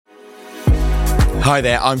Hi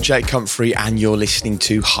there, I'm Jake Humphrey and you're listening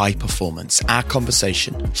to High Performance, our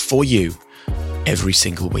conversation for you every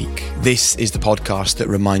single week. This is the podcast that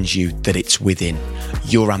reminds you that it's within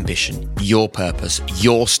your ambition, your purpose,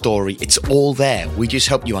 your story. It's all there. We just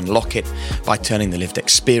help you unlock it by turning the lived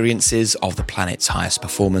experiences of the planet's highest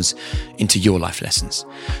performers into your life lessons.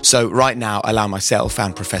 So right now, allow myself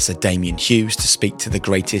and Professor Damien Hughes to speak to the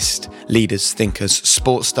greatest leaders, thinkers,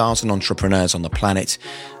 sports stars and entrepreneurs on the planet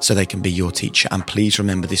so they can be your teacher. And please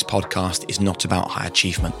remember, this podcast is not about high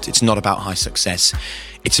achievement. It's not about high success.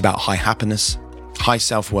 It's about high happiness, high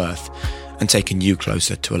self-worth, and taking you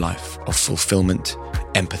closer to a life of fulfillment,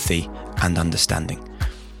 empathy, and understanding.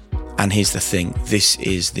 And here's the thing, this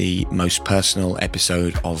is the most personal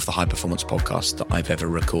episode of the High Performance Podcast that I've ever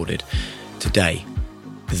recorded. Today,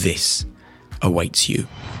 this awaits you.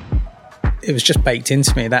 It was just baked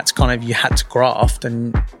into me. That's kind of, you had to graft,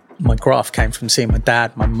 and my graft came from seeing my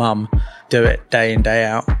dad, my mum do it day in, day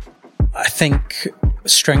out. I think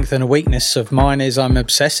strength and a weakness of mine is I'm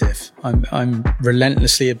obsessive. I'm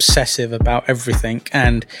relentlessly obsessive about everything,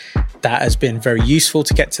 and that has been very useful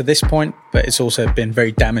to get to this point, but it's also been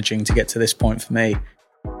very damaging to get to this point for me.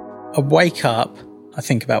 I wake up, I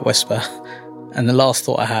think about Whisper, and the last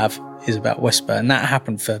thought I have is about Whisper, and that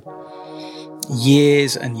happened for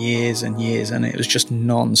years and years and years, and it was just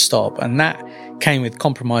non-stop, and that came with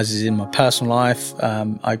compromises in my personal life.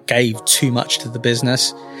 I gave too much to the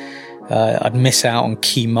business. I'd miss out on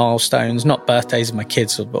key milestones, not birthdays of my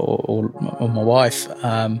kids or my wife,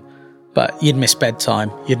 but you'd miss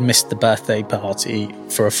bedtime, you'd miss the birthday party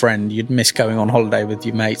for a friend, you'd miss going on holiday with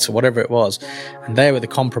your mates or whatever it was. And they were the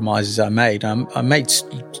compromises I made. I made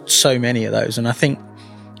so many of those. And I think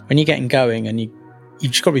when you're getting going, and you've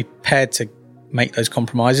just got to be prepared to make those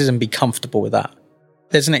compromises and be comfortable with that.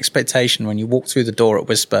 There's an expectation when you walk through the door at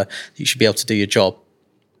Whisper that you should be able to do your job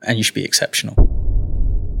and you should be exceptional.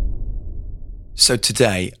 So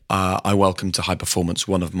today, I welcome to High Performance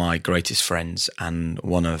one of my greatest friends and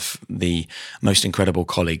one of the most incredible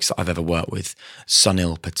colleagues that I've ever worked with,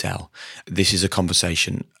 Sunil Patel. This is a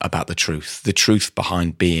conversation about the truth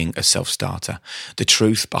behind being a self-starter, the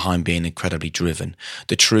truth behind being incredibly driven,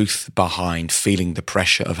 the truth behind feeling the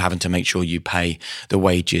pressure of having to make sure you pay the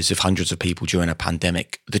wages of hundreds of people during a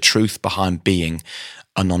pandemic, the truth behind being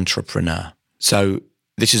an entrepreneur. So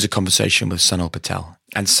this is a conversation with Sunil Patel,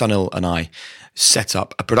 and Sunil and I set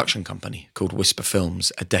up a production company called Whisper Films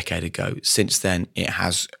a decade ago. Since then, it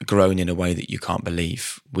has grown in a way that you can't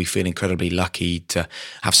believe. We feel incredibly lucky to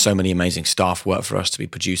have so many amazing staff work for us, to be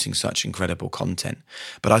producing such incredible content.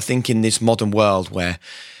 But I think in this modern world where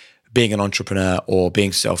being an entrepreneur or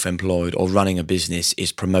being self-employed or running a business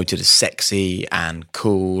is promoted as sexy and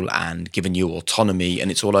cool and giving you autonomy, and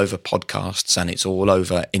it's all over podcasts and it's all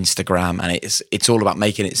over Instagram and it's all about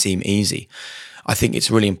making it seem easy. I think it's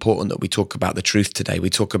really important that we talk about the truth today. We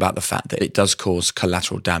talk about the fact that it does cause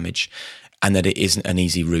collateral damage and that it isn't an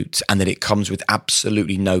easy route and that it comes with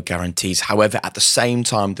absolutely no guarantees. However, at the same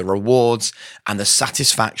time, the rewards and the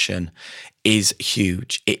satisfaction is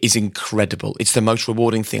huge. It is incredible. It's the most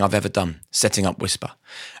rewarding thing I've ever done, setting up Whisper.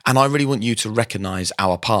 And I really want you to recognize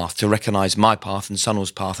our path, to recognize my path and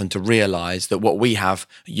Sunil's path, and to realize that what we have,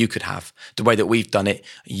 you could have. The way that we've done it,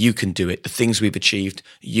 you can do it. The things we've achieved,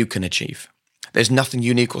 you can achieve. There's nothing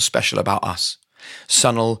unique or special about us.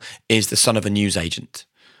 Sunil is the son of a newsagent.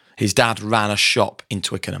 His dad ran a shop in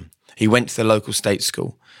Twickenham. He went to the local state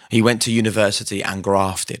school. He went to university and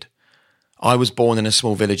grafted. I was born in a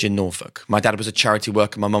small village in Norfolk. My dad was a charity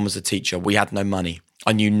worker. My mum was a teacher. We had no money.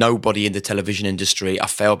 I knew nobody in the television industry. I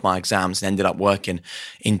failed my exams and ended up working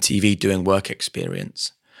in TV doing work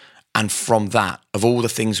experience. And from that, of all the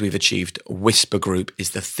things we've achieved, Whisper Group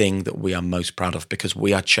is the thing that we are most proud of, because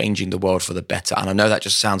we are changing the world for the better. And I know that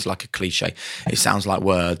just sounds like a cliche. It sounds like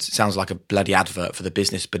words. It sounds like a bloody advert for the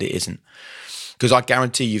business, but it isn't. Because I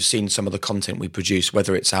guarantee you've seen some of the content we produce,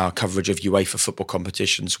 whether it's our coverage of UEFA football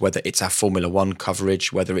competitions, whether it's our Formula One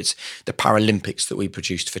coverage, whether it's the Paralympics that we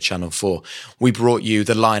produced for Channel 4. We brought you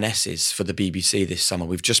the Lionesses for the BBC this summer.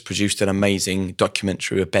 We've just produced an amazing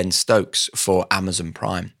documentary of Ben Stokes for Amazon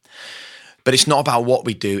Prime. But it's not about what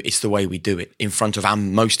we do, it's the way we do it. In front of,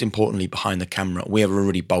 and most importantly, behind the camera, we have a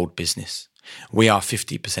really bold business. We are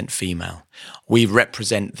 50% female. We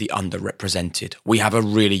represent the underrepresented. We have a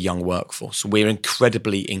really young workforce. We're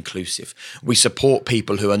incredibly inclusive. We support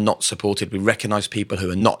people who are not supported. We recognise people who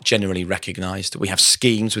are not generally recognised. We have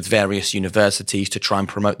schemes with various universities to try and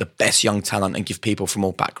promote the best young talent and give people from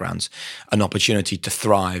all backgrounds an opportunity to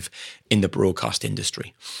thrive in the broadcast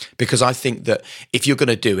industry. Because I think that if you're going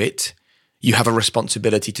to do it, you have a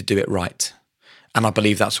responsibility to do it right. And I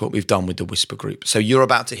believe that's what we've done with the Whisper Group. So you're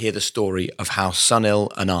about to hear the story of how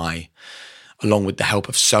Sunil and I, along with the help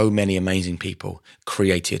of so many amazing people,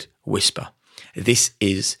 created Whisper. This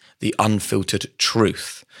is the unfiltered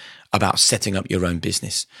truth about setting up your own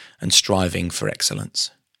business and striving for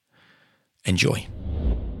excellence. Enjoy.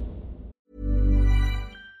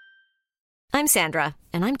 I'm Sandra,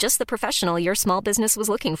 and I'm just the professional your small business was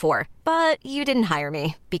looking for. But you didn't hire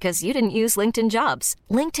me because you didn't use LinkedIn Jobs.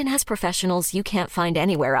 LinkedIn has professionals you can't find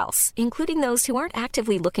anywhere else, including those who aren't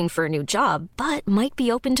actively looking for a new job, but might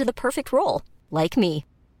be open to the perfect role, like me.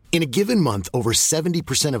 In a given month, over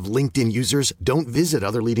 70% of LinkedIn users don't visit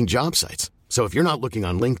other leading job sites. So if you're not looking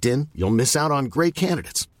on LinkedIn, you'll miss out on great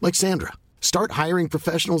candidates like Sandra. Start hiring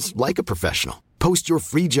professionals like a professional. Post your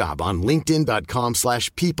free job on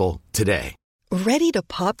linkedin.com/people today. Ready to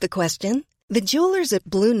pop the question? The jewelers at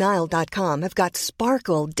BlueNile.com have got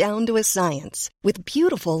sparkle down to a science with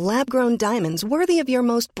beautiful lab-grown diamonds worthy of your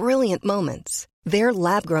most brilliant moments. Their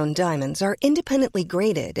lab-grown diamonds are independently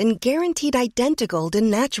graded and guaranteed identical to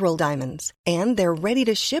natural diamonds, and they're ready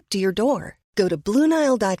to ship to your door. Go to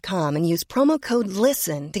BlueNile.com and use promo code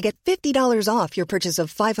LISTEN to get $50 off your purchase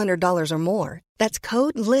of $500 or more. That's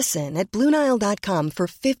code LISTEN at BlueNile.com for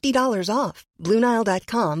 $50 off.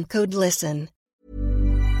 BlueNile.com, code LISTEN.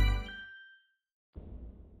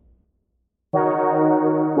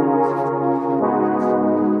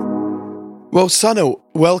 Well, Sunil,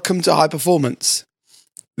 welcome to High Performance.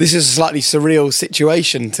 This is a slightly surreal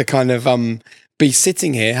situation to kind of be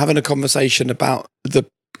sitting here having a conversation about the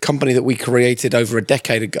company that we created over a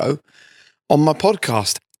decade ago on my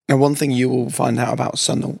podcast. And one thing you will find out about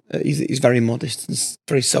Sunil, he's very modest and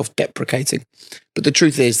very self-deprecating. But the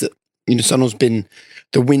truth is that, Sunil's been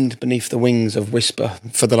the wind beneath the wings of Whisper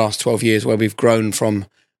for the last 12 years, where we've grown from,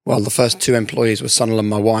 well, the first 2 employees were Sunil and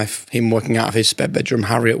my wife, him working out of his spare bedroom,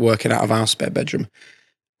 Harriet working out of our spare bedroom.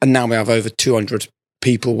 And now we have over 200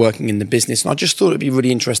 people working in the business. And I just thought it'd be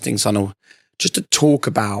really interesting, Sunil, just to talk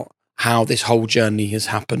about how this whole journey has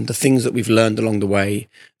happened, the things that we've learned along the way,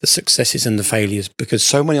 the successes and the failures, because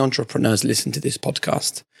so many entrepreneurs listen to this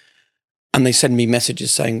podcast and they send me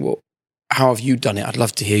messages saying, well, how have you done it? I'd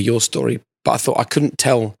love to hear your story. But I thought I couldn't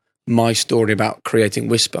tell my story about creating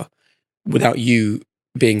Whisper without you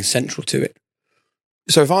being central to it.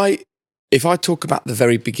 So if I talk about the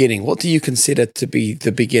very beginning, what do you consider to be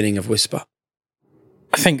the beginning of Whisper?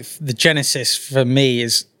 I think the genesis for me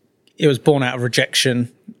is it was born out of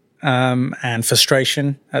rejection and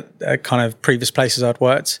frustration at kind of previous places I'd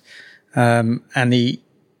worked, and the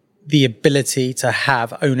ability to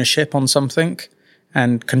have ownership on something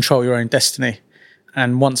and control your own destiny.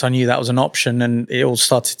 And once I knew that was an option, and it all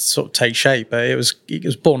started to sort of take shape, but it was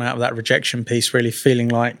born out of that rejection piece, really feeling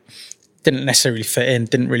like didn't necessarily fit in,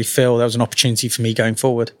 didn't really feel there was an opportunity for me going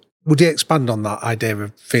forward. Would you expand on that idea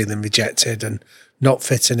of feeling rejected and not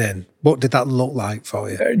fitting in? What did that look like for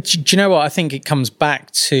you? Do you know what? I think it comes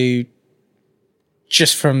back to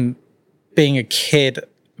just from being a kid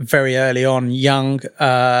very early on, young.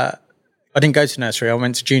 I didn't go to nursery. I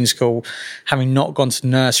went to junior school. Having not gone to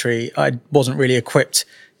nursery, I wasn't really equipped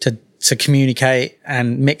to communicate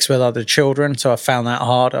and mix with other children. So I found that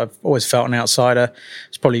hard. I've always felt an outsider.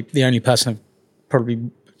 It's probably the only person, probably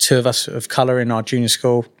 2 of us of colour in our junior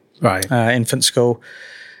school, right? Infant school.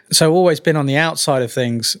 So I've always been on the outside of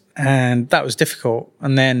things, and that was difficult.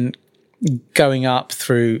 And then going up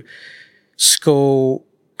through school,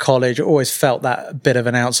 college, I always felt that bit of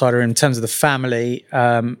an outsider in terms of the family.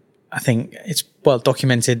 I think it's well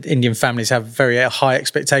documented Indian families have very high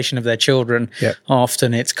expectation of their children. Yep.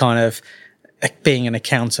 Often it's kind of being an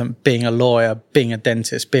accountant, being a lawyer, being a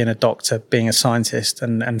dentist, being a doctor, being a scientist.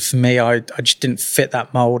 And for me, I just didn't fit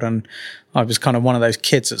that mold. And I was kind of one of those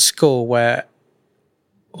kids at school where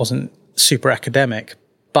I wasn't super academic,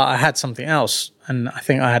 but I had something else. And I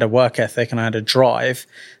think I had a work ethic and I had a drive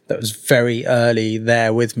that was very early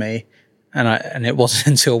there with me. And it wasn't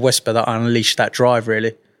until Whisper that I unleashed that drive,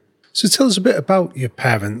 really. So tell us a bit about your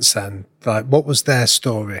parents then. Like, what was their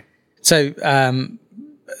story? So,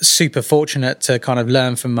 super fortunate to kind of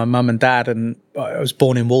learn from my mum and dad. And I was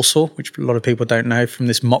born in Walsall, which a lot of people don't know from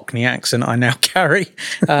this Mockney accent I now carry.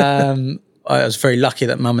 I was very lucky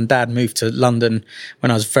that mum and dad moved to London when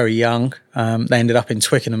I was very young. They ended up in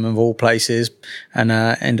Twickenham of all places, and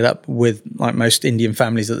ended up with, like most Indian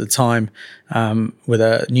families at the time,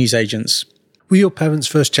 with newsagents. Were your parents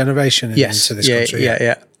first generation into this country?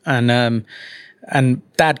 Yeah. And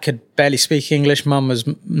dad could barely speak English. Mum was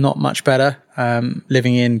not much better,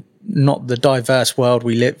 living in not the diverse world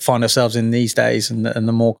we find ourselves in these days, and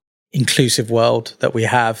the more inclusive world that we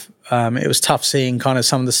have. It was tough seeing kind of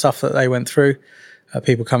some of the stuff that they went through.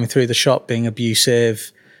 people coming through the shop being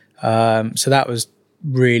abusive. So that was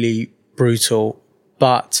really brutal.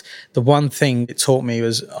 But the one thing it taught me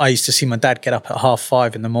was I used to see my dad get up at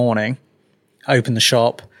 5:30 in the morning, open the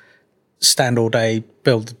shop, stand all day,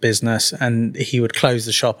 build the business, and he would close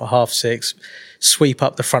the shop at 6:30, sweep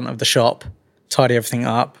up the front of the shop, tidy everything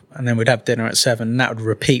up, and then we'd have dinner at 7:00. And that would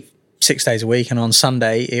repeat 6 days a week. And on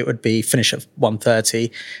Sunday, it would be finish at 1:30.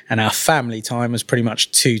 And our family time was pretty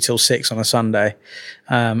much 2 till 6 on a Sunday.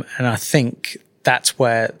 And I think that's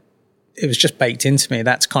where it was just baked into me.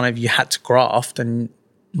 That's kind of, you had to graft. And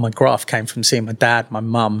my graft came from seeing my dad, my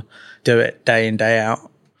mum do it day in, day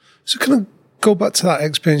out. So can I go back to that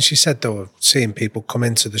experience you said, though, of seeing people come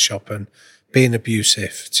into the shop and being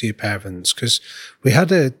abusive to your parents? Because we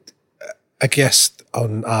had a guest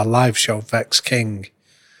on our live show, Vex King,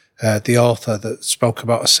 the author, that spoke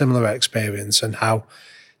about a similar experience and how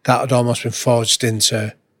that had almost been forged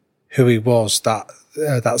into who he was, that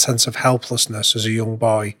sense of helplessness as a young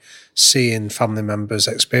boy, seeing family members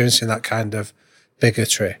experiencing that kind of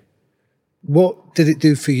bigotry. What did it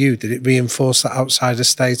do for you? Did it reinforce that outsider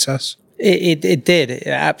status? It did. It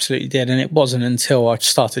absolutely did. And it wasn't until I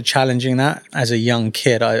started challenging that as a young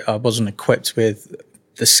kid, I wasn't equipped with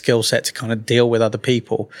the skill set to kind of deal with other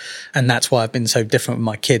people. And that's why I've been so different with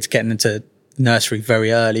my kids, getting into nursery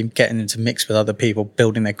very early, getting into mix with other people,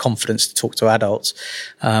 building their confidence to talk to adults.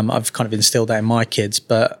 I've kind of instilled that in my kids.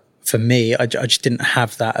 But for me, I just didn't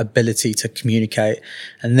have that ability to communicate.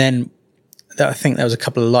 And then I think there was a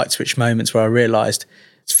couple of light switch moments where I realised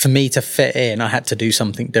for me to fit in, I had to do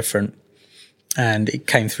something different. And it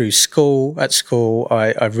came through school. At school,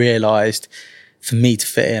 I realised for me to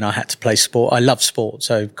fit in, I had to play sport. I love sport.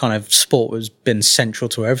 So kind of sport has been central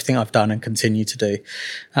to everything I've done and continue to do.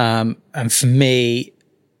 And for me,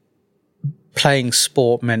 playing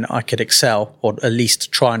sport meant I could excel, or at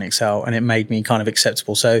least try and excel, and it made me kind of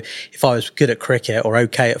acceptable. So if I was good at cricket or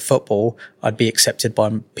okay at football, I'd be accepted by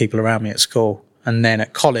people around me at school. And then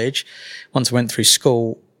at college, once I went through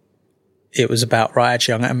school, it was about, right,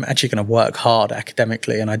 actually, I'm actually going to work hard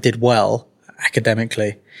academically, and I did well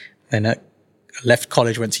academically. Then I left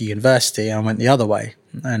college, went to university, and I went the other way.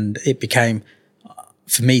 And it became,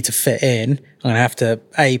 for me to fit in, I'm going to have to,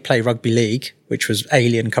 play rugby league, which was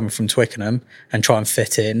alien coming from Twickenham, and try and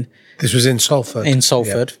fit in. This was in Salford? In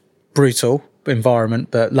Salford. Yep. Brutal environment,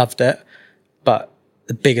 but loved it. But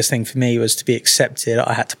the biggest thing for me was to be accepted.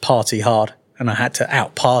 I had to party hard, and I had to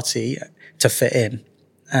out-party to fit in.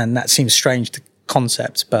 And that seems strange to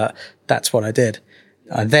concept, but that's what I did.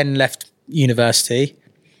 I then left university,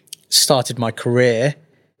 started my career,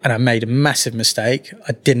 and I made a massive mistake.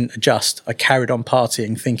 I didn't adjust. I carried on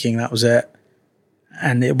partying, thinking that was it.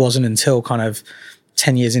 And it wasn't until kind of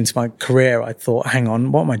 10 years into my career, I thought, hang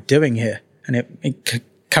on, what am I doing here? And it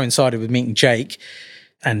coincided with meeting Jake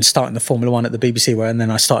and starting the Formula One at the BBC, and then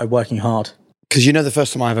I started working hard. Because the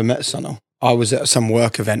first time I ever met Sunil, I was at some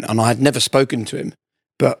work event and I had never spoken to him,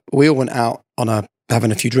 but we all went out on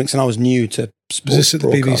having a few drinks, and I was new to sports. Was this at the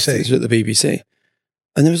BBC? This was at the BBC.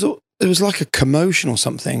 And there was like a commotion or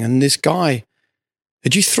something, and this guy,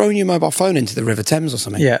 had you thrown your mobile phone into the River Thames or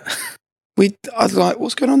something? Yeah. I was like,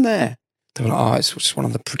 what's going on there? They were like, it's just one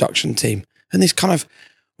of the production team. And this kind of,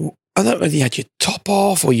 I don't know if you had your top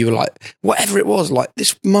off or you were like, whatever it was, like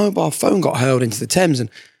this mobile phone got hurled into the Thames. And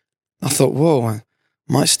I thought, whoa, I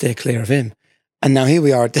might steer clear of him. And now here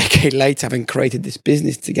we are a decade later, having created this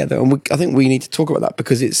business together. And I think we need to talk about that,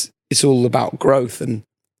 because it's all about growth. And,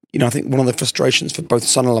 I think one of the frustrations for both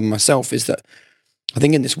Sunil and myself is that I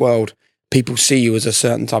think in this world, people see you as a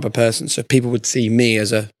certain type of person. So people would see me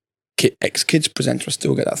as a ex-kids presenter. I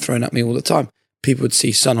still get that thrown at me all the time. People would see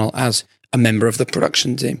Sunil as a member of the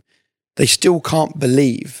production team. They still can't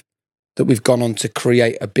believe that we've gone on to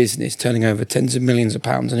create a business turning over tens of millions of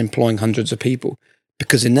pounds and employing hundreds of people,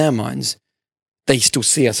 because in their minds, they still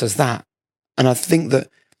see us as that. And I think that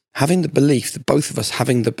having the belief, that both of us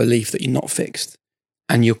having the belief that you're not fixed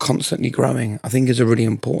and you're constantly growing, I think is a really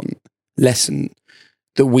important lesson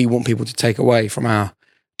that we want people to take away from our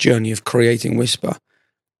journey of creating Whisper.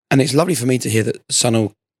 And it's lovely for me to hear that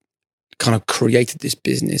Sunil kind of created this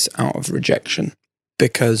business out of rejection,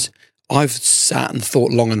 because I've sat and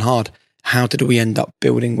thought long and hard, how did we end up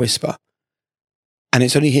building Whisper? And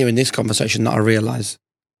it's only here in this conversation that I realise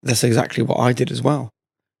that's exactly what I did as well.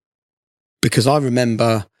 Because I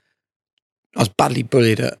remember I was badly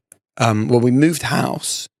bullied at, we moved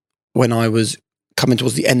house when I was coming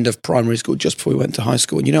towards the end of primary school, just before we went to high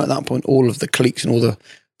school. And at that point, all of the cliques and all the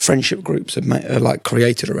friendship groups are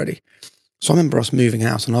created already. So I remember us moving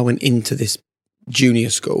house, and I went into this junior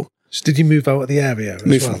school. So did you move out of the area?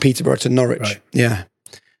 Moved from Peterborough to Norwich. Right. Yeah.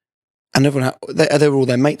 and everyone they were all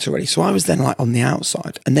their mates already. So I was then like on the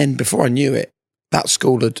outside, and then before I knew it, that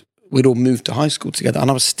school we'd all moved to high school together, and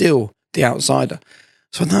I was still the outsider.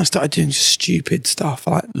 So then I started doing stupid stuff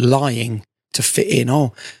like lying to fit in.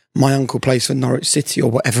 Oh, my uncle plays for Norwich City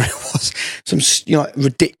or whatever it was. Some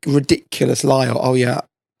ridiculous lie. Or, oh yeah,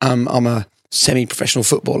 I'm a semi-professional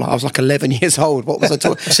footballer. I was like 11 years old. What was I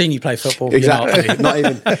talking? I've seen you play football. Exactly. Not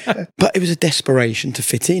even. But it was a desperation to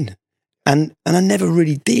fit in. And I never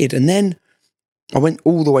really did. And then I went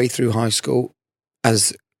all the way through high school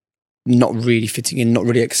as not really fitting in, not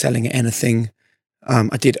really excelling at anything.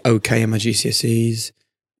 I did okay in my GCSEs,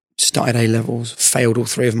 started A-levels, failed all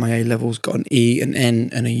 3 of my A-levels, got an E, an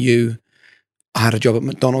N and a U. I had a job at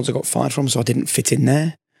McDonald's I got fired from, so I didn't fit in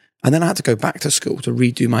there. And then I had to go back to school to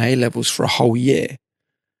redo my A-levels for a whole year.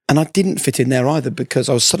 And I didn't fit in there either because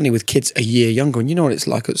I was suddenly with kids a year younger. And you know what it's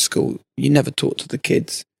like at school. You never talk to the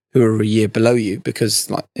kids who are a year below you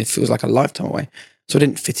because like it feels like a lifetime away. So I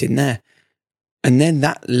didn't fit in there. And then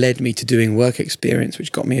that led me to doing work experience,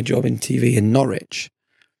 which got me a job in TV in Norwich.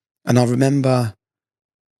 And I remember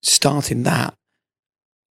starting that.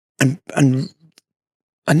 And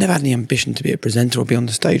I never had any ambition to be a presenter or be on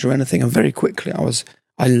the stage or anything. And very quickly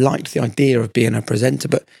I liked the idea of being a presenter,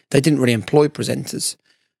 but they didn't really employ presenters.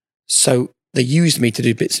 So they used me to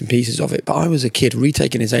do bits and pieces of it. But I was a kid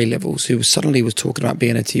retaking his A-levels who suddenly was talking about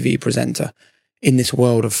being a TV presenter in this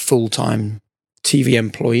world of full-time TV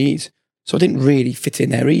employees. So I didn't really fit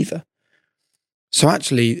in there either. So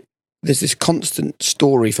actually, there's this constant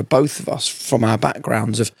story for both of us from our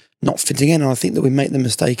backgrounds of not fitting in. And I think that we make the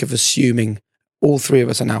mistake of assuming all 3 of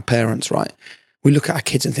us are now parents, right? We look at our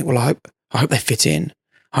kids and think, well, I hope they fit in.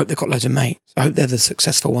 I hope they've got loads of mates. I hope they're the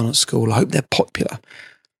successful one at school. I hope they're popular.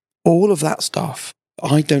 All of that stuff,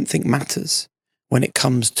 I don't think matters when it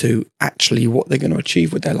comes to actually what they're going to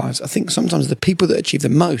achieve with their lives. I think sometimes the people that achieve the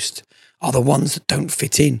most are the ones that don't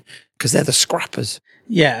fit in because they're the scrappers.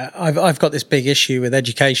 Yeah, I've got this big issue with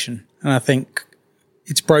education, and I think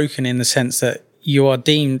it's broken in the sense that you are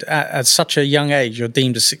deemed at such a young age, you're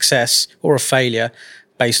deemed a success or a failure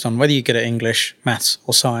based on whether you're good at English, maths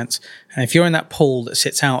or science. And if you're in that pool that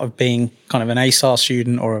sits out of being kind of an A-star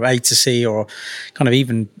student or an A to C or kind of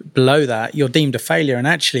even below that, you're deemed a failure. And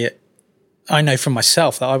actually, I know from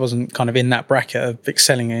myself that I wasn't kind of in that bracket of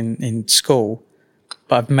excelling in school,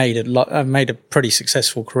 but I've made a pretty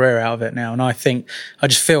successful career out of it now. And I think I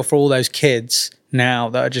just feel for all those kids now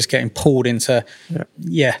that are just getting pulled into,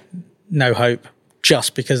 no hope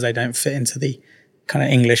just because they don't fit into the kind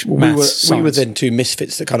of English, maths, we were then 2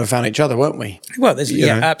 misfits that kind of found each other, weren't we? Well,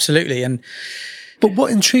 absolutely. But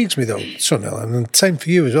what intrigues me though, Sunil, and the same for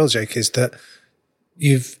you as well, Jake, is that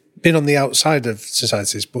you've been on the outside of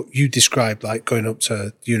societies, but you described like going up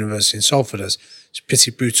to university in Salford as it's a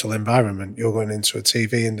pretty brutal environment. You're going into a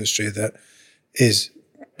TV industry that is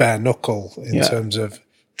bare knuckle in terms of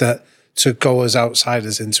that, to go as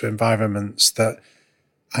outsiders into environments that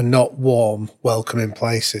are not warm, welcoming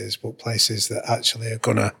places, but places that actually are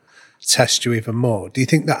going to test you even more. Do you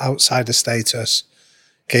think that outsider status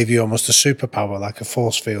gave you almost a superpower, like a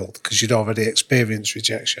force field, because you'd already experienced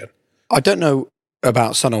rejection? I don't know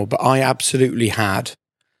about Sunil, but I absolutely had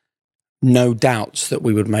no doubts that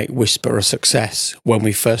we would make Whisper a success when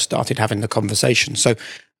we first started having the conversation. So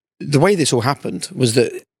the way this all happened was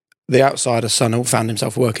that the outsider Sunil found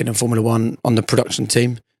himself working in Formula One on the production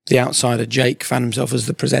team. The outsider Jake found himself as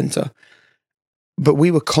the presenter. But we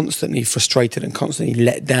were constantly frustrated and constantly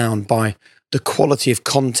let down by the quality of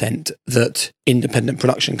content that independent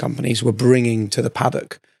production companies were bringing to the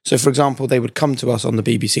paddock. So, for example, they would come to us on the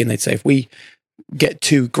BBC and they'd say, if we get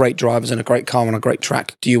 2 great drivers and a great car on a great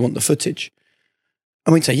track, do you want the footage?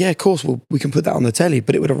 And we'd say, yeah, of course, we can put that on the telly.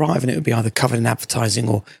 But it would arrive and it would be either covered in advertising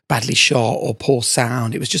or badly shot or poor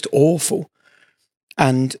sound. It was just awful.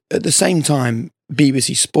 And at the same time,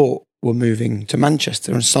 BBC Sport were moving to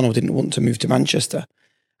Manchester and Sunil didn't want to move to Manchester.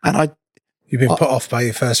 And You've been put off by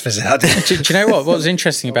your first visit, hadn't you? Do you know what? What was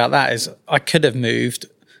interesting about that is I could have moved.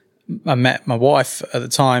 I met my wife at the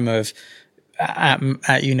time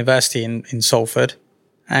at university in Salford,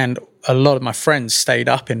 and a lot of my friends stayed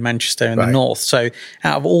up in Manchester in the north. So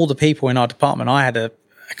out of all the people in our department, I had a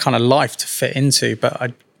kind of life to fit into, but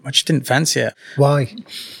I just didn't fancy it. Why?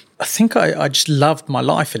 I think I just loved my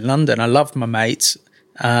life in London. I loved my mates.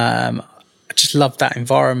 I just loved that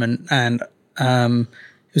environment, and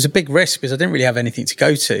it was a big risk because I didn't really have anything to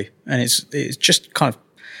go to, and it's just kind of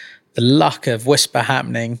the luck of Whisper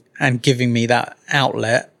happening and giving me that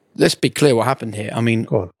outlet. Let's be clear what happened here. I mean,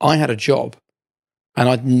 I had a job, and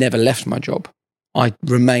I'd never left my job. I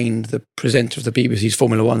remained the presenter of the BBC's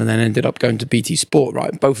Formula One, and then ended up going to BT Sport.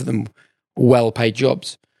 Right, both of them well-paid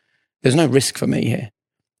jobs. there's no risk for me here.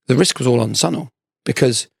 The risk was all on Sunil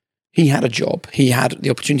because he had a job. He had the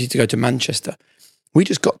opportunity to go to Manchester. We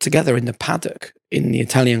just got together in the paddock in the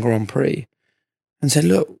Italian Grand Prix and said,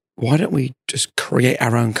 look, why don't we just create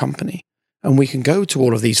our own company? And we can go to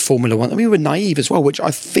all of these Formula One. I mean, we were naive as well, which I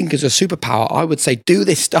think is a superpower. I would say do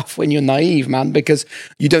this stuff when you're naive, man, because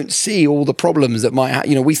you don't see all the problems that might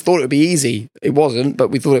happen. We thought it would be easy. It wasn't, but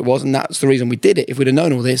we thought it was, and that's the reason we did it. If we'd have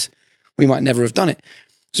known all this, we might never have done it.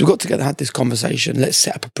 So we got together, had this conversation. Let's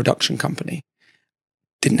set up a production company.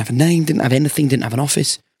 Didn't have a name, didn't have anything, didn't have an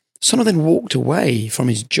office. Sunil then walked away from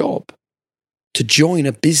his job to join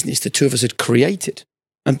a business the two of us had created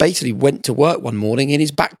and basically went to work one morning in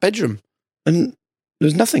his back bedroom and there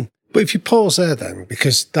was nothing. But if you pause there then,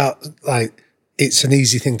 because it's an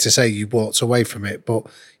easy thing to say you walked away from it, but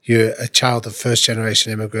you're a child of first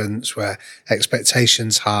generation immigrants where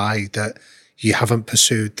expectations high, that you haven't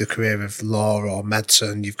pursued the career of law or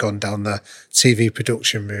medicine, you've gone down the TV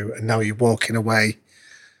production route and now you're walking away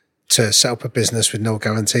to set up a business with no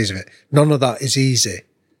guarantees of it. None of that is easy.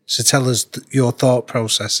 So tell us your thought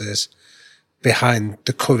processes behind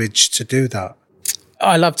the courage to do that.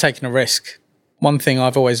 I love taking a risk. One thing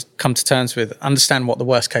I've always come to terms with, understand what the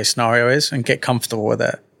worst case scenario is and get comfortable with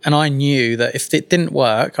it. And I knew that if it didn't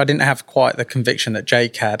work, I didn't have quite the conviction that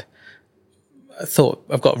Jake had. I thought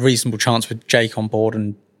I've got a reasonable chance with Jake on board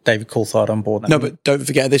and David Coulthard on board. No, but don't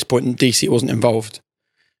forget at this point in DC, it wasn't involved.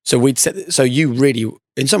 So so you really,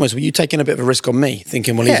 in some ways, were you taking a bit of a risk on me,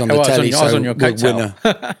 thinking, well, he's on the telly, I was on your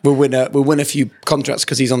coattail. we'll win a few contracts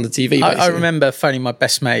because he's on the TV. I remember phoning my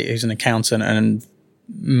best mate, who's an accountant and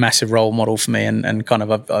massive role model for me, and kind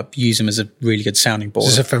of I've used him as a really good sounding board.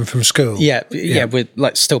 Is this a friend from school? Yeah,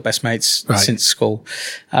 we're still best mates since school.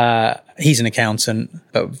 He's an accountant,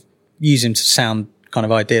 but use him to sound kind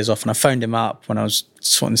of ideas off. And I phoned him up when I was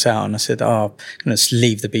sorting this out, and I said, I'm going to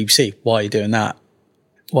leave the BBC. Why are you doing that?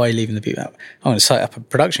 Why are you leaving the BBC? I'm going to set up a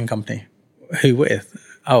production company. Who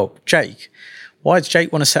with? Oh, Jake. Why does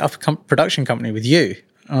Jake want to set up a production company with you?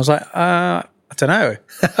 And I was like, I don't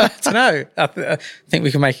know. I think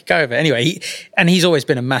we can make a go of it. Anyway, he's always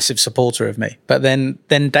been a massive supporter of me. But then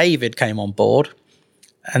David came on board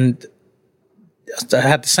and I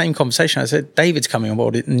had the same conversation. I said, David's coming on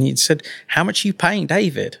board. And he said, how much are you paying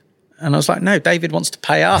David? And I was like, no, David wants to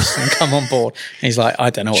pay us and come on board. And he's like, I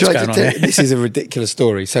don't know what's going on here. This is a ridiculous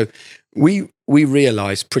story. So we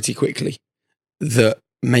realised pretty quickly that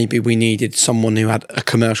maybe we needed someone who had a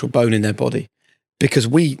commercial bone in their body because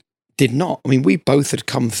we did not. I mean, we both had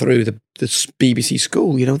come through the BBC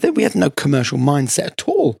school. We had no commercial mindset at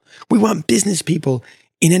all. We weren't business people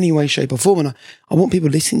in any way, shape or form. And I want people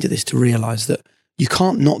listening to this to realise that you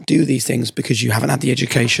can't not do these things because you haven't had the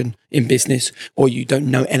education in business or you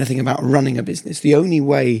don't know anything about running a business. The only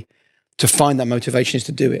way to find that motivation is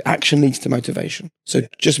to do it. Action leads to motivation. So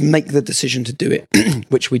just make the decision to do it,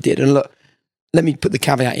 which we did. And look, let me put the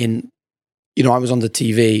caveat in. I was on the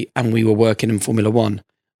TV and we were working in Formula One.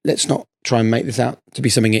 Let's not try and make this out to be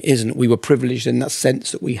something it isn't. We were privileged in that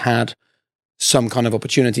sense that we had some kind of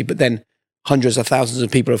opportunity, but then hundreds of thousands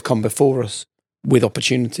of people have come before us with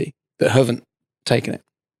opportunity that haven't taken it.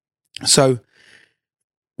 So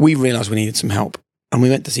we realised we needed some help and we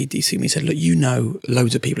went to see DC and we said, look,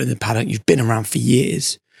 loads of people in the paddock, you've been around for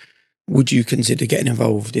years. Would you consider getting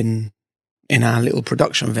involved in our little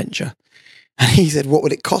production venture? And he said, what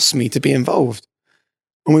would it cost me to be involved?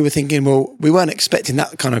 And we were thinking, well, we weren't expecting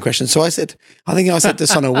that kind of question. So I said to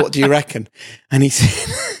Sunil, what do you reckon? And he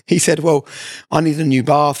said, well, I need a new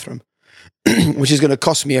bathroom, which is going to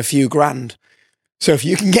cost me a few grand. So if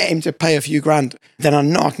you can get him to pay a few grand, then I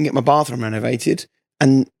know I can get my bathroom renovated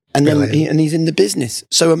and then he's in the business.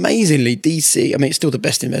 So amazingly, DC, I mean, it's still the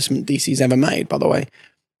best investment DC's ever made, by the way.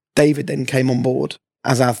 David then came on board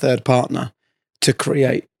as our third partner to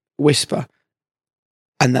create Whisper.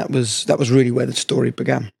 And that was really where the story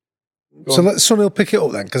began. So let Sunil pick it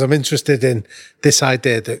up then, because I'm interested in this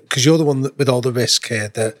idea that, because you're the one with all the risk here,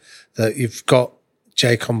 that you've got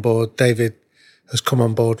Jake on board, David has come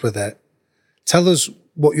on board with it. Tell us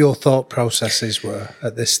what your thought processes were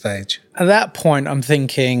at this stage. At that point, I'm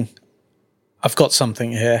thinking, I've got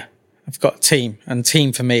something here. I've got a team, and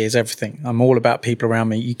team for me is everything. I'm all about people around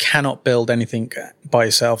me. You cannot build anything by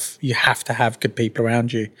yourself. You have to have good people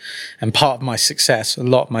around you. And part of my success, a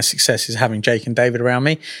lot of my success is having Jake and David around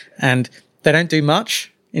me. And they don't do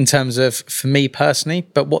much in terms of, for me personally,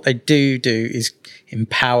 but what they do is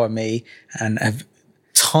empower me and have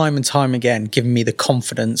time and time again given me the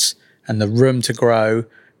confidence and the room to grow.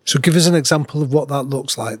 So give us an example of what that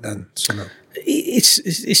looks like then, Sunil.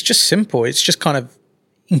 It's just simple. It's just kind of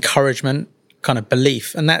encouragement, kind of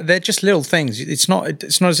belief, and that they're just little things. It's not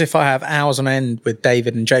as if I have hours on end with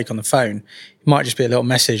David and Jake on the phone. It might just be a little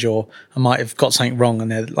message, or I might have got something wrong,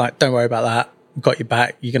 and they're like, "Don't worry about that. We've got your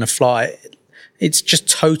back. You're going to fly." It's just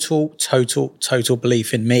total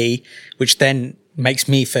belief in me, which then makes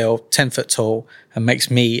me feel 10 foot tall and makes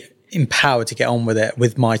me empowered to get on with it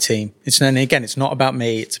with my team. It's not about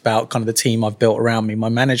me. It's about kind of the team I've built around me, my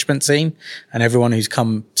management team, and everyone who's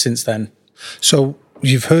come since then. So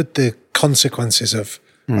you've heard the consequences of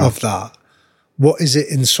that. What is it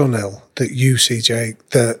in Sunil that you see, Jake,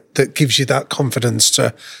 that gives you that confidence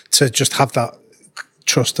to just have that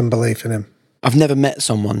trust and belief in him? I've never met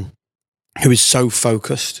someone who is so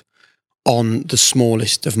focused on the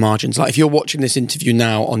smallest of margins. Like if you're watching this interview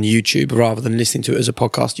now on YouTube rather than listening to it as a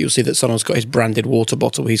podcast, you'll see that Sunil's got his branded water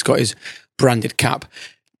bottle. He's got his branded cap.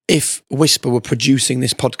 If Whisper were producing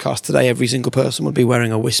this podcast today, every single person would be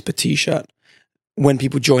wearing a Whisper t-shirt. When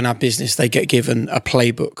people join our business, they get given a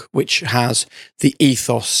playbook which has the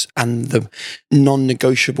ethos and the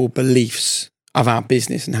non-negotiable beliefs of our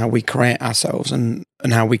business and how we create ourselves and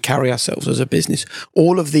how we carry ourselves as a business.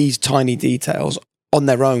 All of these tiny details on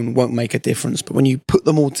their own won't make a difference, but when you put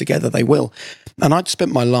them all together, they will. And I'd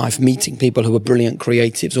spent my life meeting people who were brilliant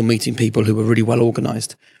creatives or meeting people who were really well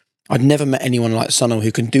organised. I'd never met anyone like Sunil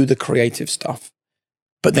who can do the creative stuff,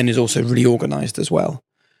 but then is also really organised as well.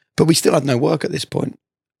 But we still had no work at this point.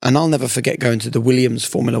 And I'll never forget going to the Williams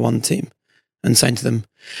Formula One team and saying to them,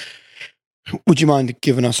 would you mind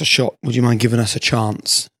giving us a shot? Would you mind giving us a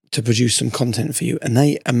chance to produce some content for you? And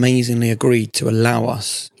they amazingly agreed to allow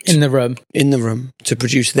us in the room to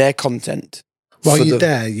produce their content. While you're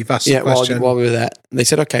there, you've asked the question. While we were there, they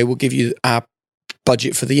said, okay, we'll give you our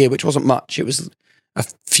budget for the year, which wasn't much. It was a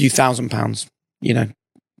few £1,000s,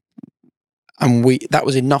 and that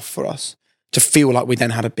was enough for us to feel like we then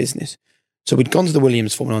had a business. So we'd gone to the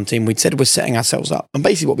Williams Formula One team. We'd said we're setting ourselves up. And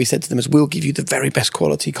basically what we said to them is, we'll give you the very best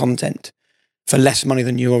quality content for less money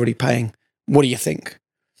than you're already paying. What do you think?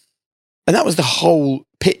 And that was the whole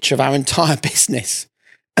pitch of our entire business.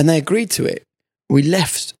 And they agreed to it. We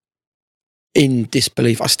left in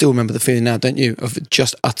disbelief. I still remember the feeling now, don't you, of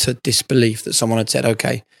just utter disbelief that someone had said,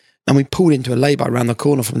 okay. And we pulled into a lay-by around the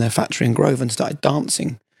corner from their factory in Grove and started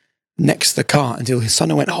dancing next to the car until his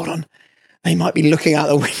son went, hold on, they might be looking out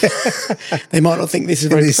the window. They might not think this is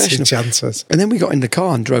very professional. Chances. And then we got in the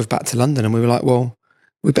car and drove back to London, and we were like, well,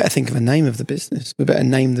 we better think of a name of the business. We better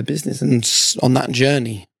name the business. And on that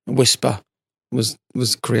journey, Whisper was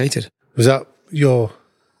created. Was that your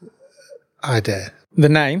idea? The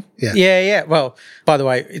name? Yeah. Yeah. Well, by the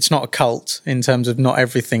way, it's not a cult in terms of not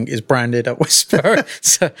everything is branded at Whisper.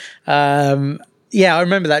 So, I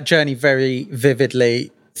remember that journey very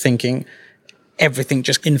vividly, thinking everything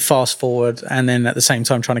just in fast forward, and then at the same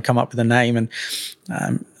time trying to come up with a name.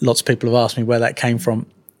 And lots of people have asked me where that came from.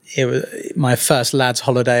 It was my first lads'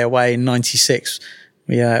 holiday away in '96.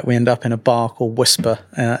 We ended up in a bar called Whisper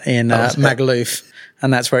in Magaluf,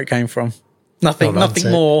 and that's where it came from. Nothing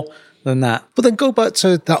more than that. But then go back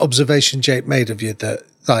to that observation Jake made of you, that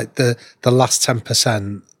like the last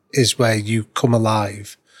 10% is where you come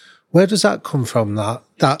alive. Where does that come from,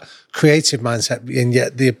 that creative mindset, and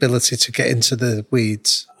yet the ability to get into the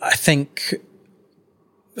weeds? I think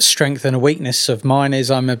a strength and a weakness of mine is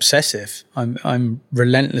I'm obsessive. I'm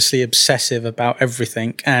relentlessly obsessive about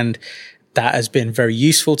everything, and that has been very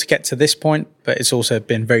useful to get to this point, but it's also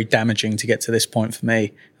been very damaging to get to this point for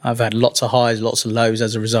me. I've had lots of highs, lots of lows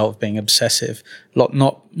as a result of being obsessive.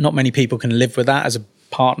 Not many people can live with that as a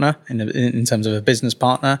partner, in terms of a business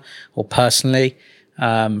partner or personally.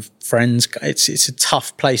 Friends, it's a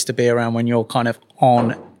tough place to be around when you're kind of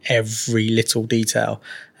on every little detail.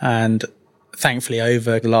 And thankfully,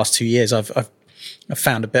 over the last 2 years, I've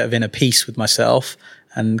found a bit of inner peace with myself,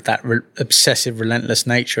 and that obsessive, relentless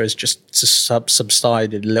nature has just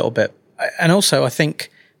subsided a little bit. And also,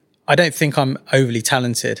 I don't think I'm overly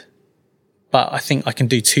talented, but I think I can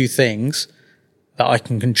do two things that I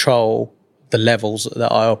can control the levels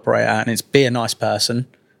that I operate at, and it's be a nice person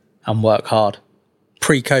and work hard.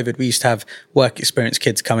 Pre-COVID, we used to have work experience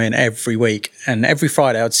kids come in every week, and every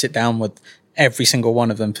Friday I'd sit down with every single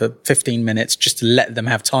one of them for 15 minutes just to let them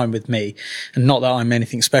have time with me. And not that I'm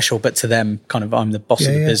anything special, but to them, kind of, I'm the boss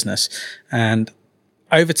of the business. And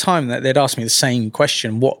over time, they'd ask me the same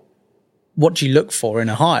question: what do you look for in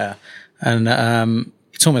a hire? And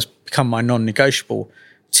it's almost become my non-negotiable.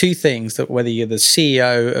 Two things that, whether you're the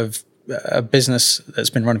CEO of a business that's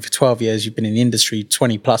been running for 12 years, you've been in the industry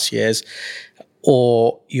 20 plus years,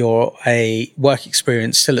 or you're a work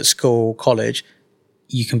experience still at school, college,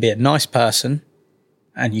 you can be a nice person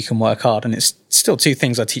and you can work hard. And it's still two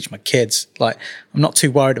things I teach my kids. Like, I'm not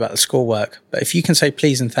too worried about the schoolwork, but if you can say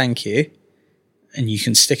please and thank you, and you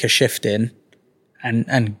can stick a shift in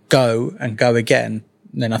and go again,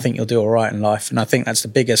 then I think you'll do all right in life. And I think that's the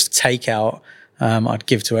biggest takeout I'd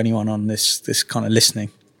give to anyone on this kind of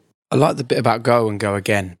listening. I like the bit about go and go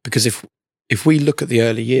again, because if we look at the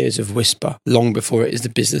early years of Whisper, long before it is the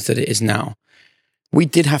business that it is now, we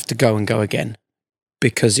did have to go and go again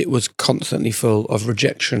because it was constantly full of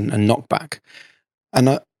rejection and knockback.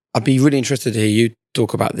 And I'd be really interested to hear you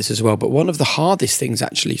talk about this as well. But one of the hardest things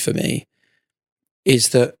actually for me is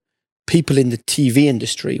that people in the TV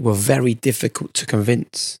industry were very difficult to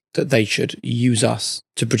convince that they should use us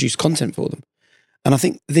to produce content for them. And I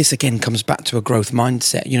think this again comes back to a growth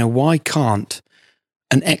mindset. You know, why can't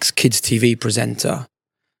an ex-kids TV presenter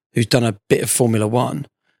who's done a bit of Formula One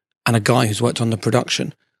and a guy who's worked on the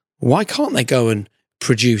production, why can't they go and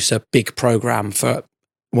produce a big program for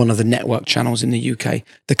one of the network channels in the UK?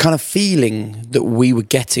 The kind of feeling that we were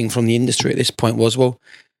getting from the industry at this point was, well,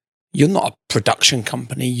 you're not a production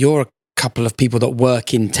company. You're a couple of people that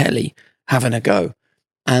work in telly having a go.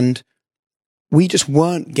 And we just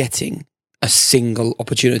weren't getting a single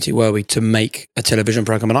opportunity, were we, to make a television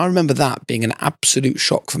program. And I remember that being an absolute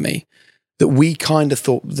shock for me, that we kind of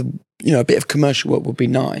thought a bit of commercial work would be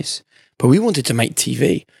nice, but we wanted to make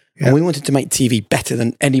TV. Yeah. And we wanted to make TV better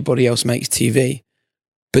than anybody else makes TV,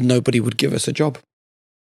 but nobody would give us a job.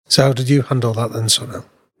 So how did you handle that then, Sunil?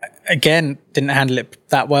 Again, didn't handle it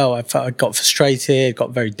that well. I felt I got frustrated, got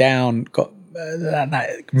very down, got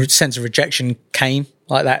that sense of rejection came,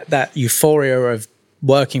 like that euphoria of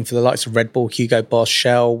working for the likes of Red Bull, Hugo Boss,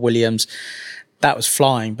 Shell, Williams. That was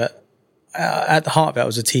flying, but at the heart of it, I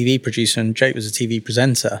was a TV producer and Jake was a TV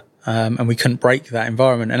presenter, and we couldn't break that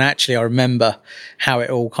environment. And actually, I remember how it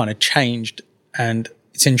all kind of changed. And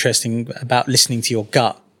it's interesting about listening to your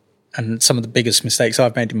gut. And some of the biggest mistakes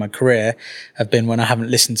I've made in my career have been when I haven't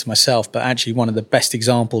listened to myself. But actually, one of the best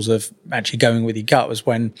examples of actually going with your gut was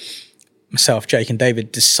when myself, Jake and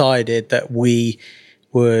David decided that we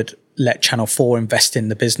would let Channel 4 invest in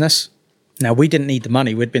the business. Now, we didn't need the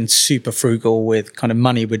money. We'd been super frugal with kind of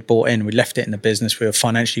money we'd bought in. We left it in the business. We were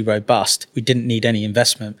financially robust. We didn't need any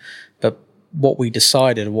investment. But what we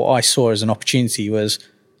decided, what I saw as an opportunity was,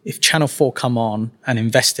 if Channel 4 come on and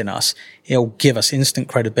invest in us, it'll give us instant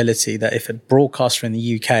credibility that if a broadcaster in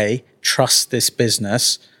the UK trusts this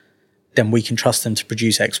business, then we can trust them to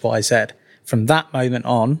produce X, Y, Z. From that moment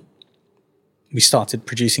on, we started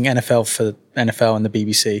producing NFL for NFL and the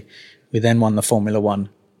BBC. We then won the Formula One.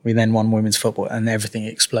 We then won women's football, and everything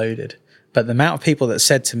exploded. But the amount of people that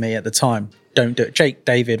said to me at the time, don't do it. Jake,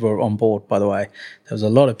 David were on board, by the way. There was a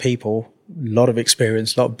lot of people, a lot of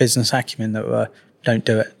experience, a lot of business acumen that were, don't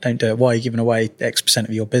do it. Don't do it. Why are you giving away X%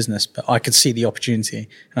 of your business? But I could see the opportunity.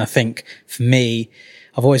 And I think for me,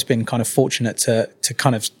 I've always been kind of fortunate to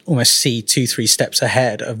kind of almost see 2-3 steps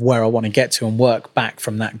ahead of where I want to get to and work back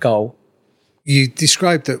from that goal. You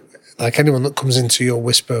described that, like anyone that comes into your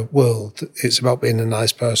Whisper world, it's about being a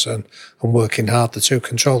nice person and working hard, the two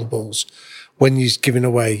controllables. When you're giving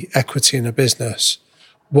away equity in a business,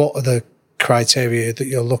 what are the criteria that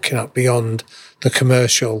you're looking at beyond the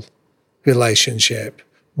commercial relationship?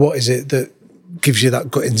 What is it that gives you that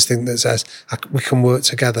gut instinct that says we can work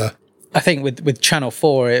together? I think with Channel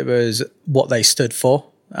 4, it was what they stood for.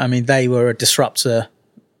 I mean, they were a disruptor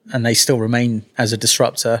and they still remain as a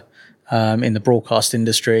disruptor in the broadcast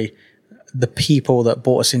industry. The people that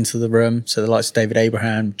brought us into the room, so the likes of David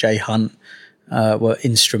Abraham, Jay Hunt, were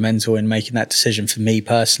instrumental in making that decision for me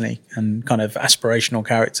personally, and kind of aspirational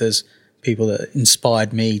characters, people that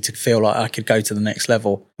inspired me to feel like I could go to the next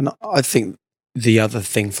level. And I think the other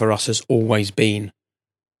thing for us has always been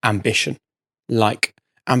ambition, like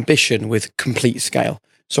ambition with complete scale.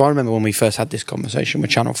 So I remember when we first had this conversation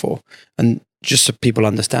with Channel 4, and just so people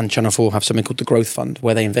understand, Channel 4 have something called the Growth Fund,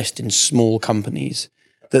 where they invest in small companies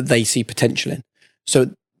that they see potential in.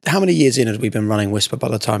 So how many years in had we been running Whisper by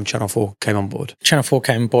the time Channel 4 came on board? Channel 4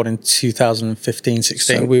 came on board in 2015-16.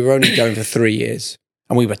 So we were only going for 3 years.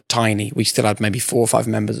 And we were tiny. We still had maybe 4 or 5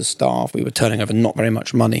 members of staff. We were turning over not very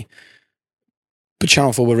much money. But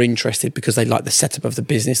Channel 4 were interested because they liked the setup of the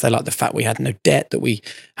business. They liked the fact we had no debt, that we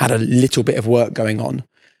had a little bit of work going on.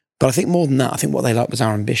 But I think more than that, I think what they liked was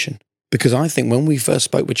our ambition. Because I think when we first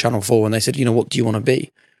spoke with Channel 4 and they said, you know, what do you want to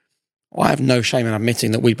be? Well, I have no shame in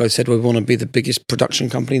admitting that we both said we want to be the biggest production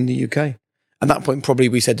company in the UK. At that point, probably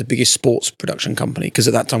we said the biggest sports production company, because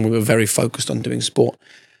at that time we were very focused on doing sport.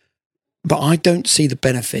 But I don't see the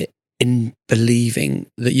benefit in believing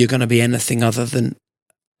that you're going to be anything other than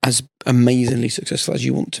as amazingly successful as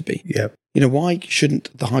you want to be. Yeah. You know, why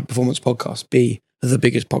shouldn't the High Performance Podcast be the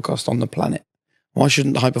biggest podcast on the planet? Why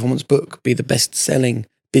shouldn't the High Performance book be the best-selling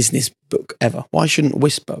business book ever? Why shouldn't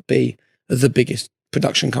Whisper be the biggest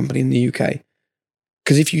production company in the UK?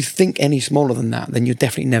 Because if you think any smaller than that, then you're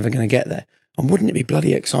definitely never going to get there. And wouldn't it be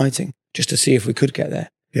bloody exciting just to see if we could get there?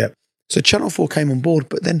 Yeah. So Channel 4 came on board,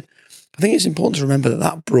 but then I think it's important to remember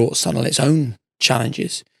that brought Sunil its own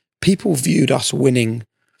challenges. People viewed us winning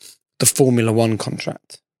the Formula One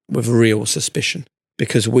contract with real suspicion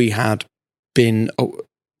because we'd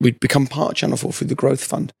become part of Channel 4 through the Growth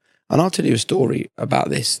Fund. And I'll tell you a story about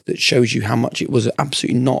this that shows you how much it was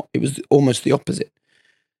absolutely not. It was almost the opposite.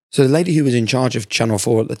 So the lady who was in charge of Channel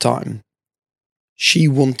 4 at the time, she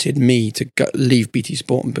wanted me to leave BT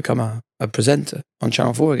Sport and become a presenter on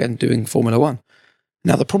Channel 4 again, doing Formula One.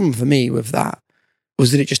 Now, the problem for me with that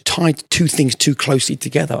was that it just tied two things too closely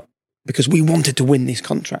together because we wanted to win this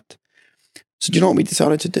contract. So do you know what we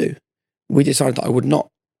decided to do? We decided that I would not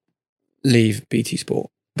leave BT Sport,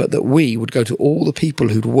 but that we would go to all the people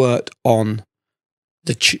who'd worked on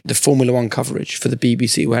the Formula One coverage for the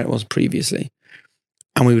BBC where it was previously,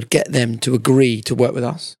 and we would get them to agree to work with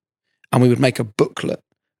us, and we would make a booklet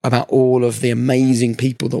about all of the amazing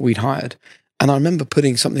people that we'd hired. And I remember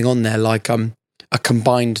putting something on there like a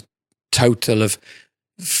combined total of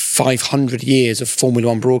 500 years of Formula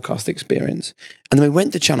One broadcast experience. And then we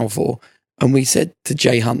went to Channel 4 and we said to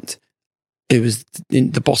Jay Hunt, who was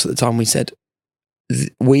the boss at the time, we said,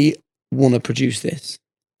 we want to produce this.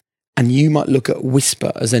 And you might look at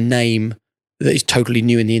Whisper as a name that is totally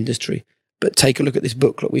new in the industry, but take a look at this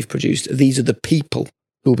booklet we've produced. These are the people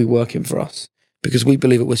who will be working for us, because we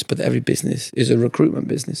believe at Whisper that every business is a recruitment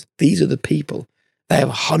business. These are the people. They have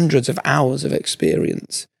hundreds of hours of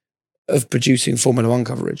experience of producing Formula One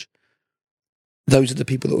coverage. Those are the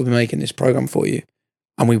people that will be making this program for you.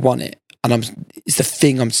 And we won it. And it's the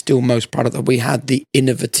thing I'm still most proud of, that we had the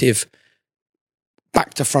innovative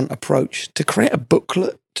back to front approach to create a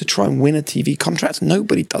booklet to try and win a TV contract.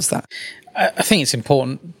 Nobody does that. I think it's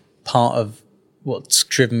important. Part of what's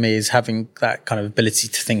driven me is having that kind of ability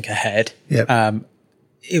to think ahead. Yep.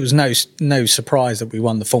 It was no surprise that we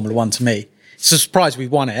won the Formula One to me. It's a surprise we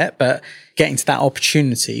won it, but getting to that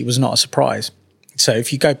opportunity was not a surprise. So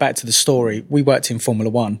if you go back to the story, we worked in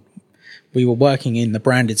Formula One. We were working in the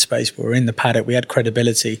branded space. We were in the paddock. We had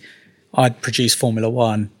credibility. I'd produced Formula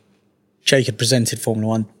One. Jake had presented Formula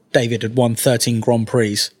One. David had won 13 Grand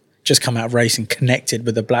Prix, just come out of racing, connected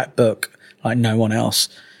with the black book like no one else.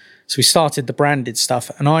 So we started the branded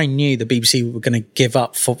stuff, and I knew the BBC were going to give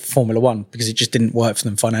up for Formula One because it just didn't work for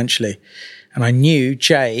them financially. And I knew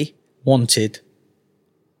Jay wanted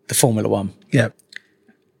the Formula One. Yeah.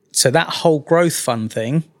 So that whole growth fund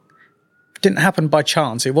thing didn't happen by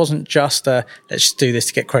chance. It wasn't just let's just do this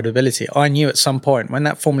to get credibility. I knew at some point when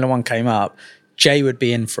that Formula One came up, Jay would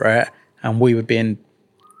be in for it and we would be in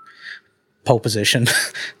pole position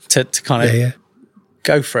to kind of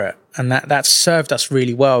go for it. And that served us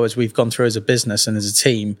really well as we've gone through as a business and as a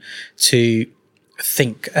team to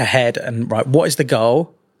think ahead and, right, what is the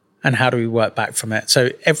goal and how do we work back from it? So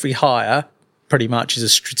every hire pretty much is a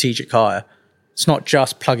strategic hire. It's not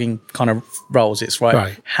just plugging kind of roles. It's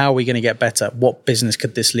right. How are we going to get better? What business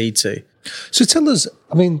could this lead to? So tell us,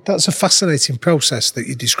 I mean, that's a fascinating process that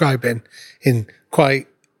you're describing in quite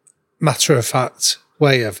matter-of-fact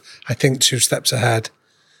way of, I think, 2 steps ahead.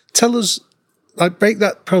 Tell us, like, break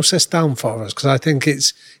that process down for us, because I think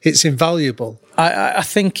it's invaluable. I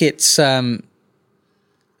think it's almost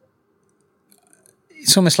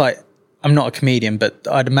like, I'm not a comedian, but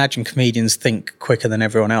I'd imagine comedians think quicker than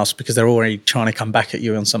everyone else because they're already trying to come back at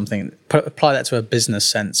you on something. Apply that to a business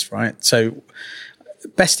sense, right? So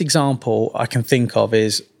best example I can think of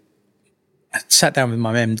is I sat down with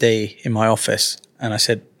my MD in my office and I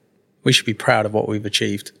said, we should be proud of what we've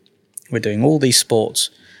achieved. We're doing all these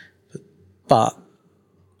sports, but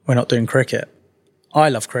we're not doing cricket. I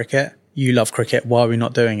love cricket. You love cricket. Why are we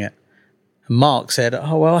not doing it? And Mark said,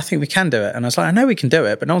 oh, well, I think we can do it. And I was like, I know we can do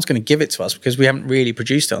it, but no one's going to give it to us because we haven't really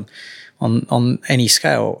produced it on any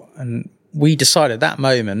scale. And we decided that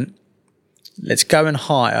moment, let's go and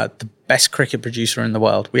hire the best cricket producer in the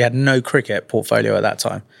world. We had no cricket portfolio at that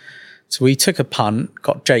time. So we took a punt,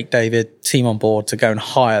 got Jake David, team on board to go and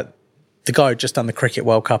hire the guy who'd just done the Cricket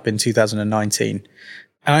World Cup in 2019.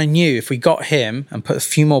 And I knew if we got him and put a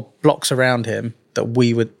few more blocks around him that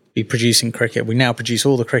we would be producing cricket. We now produce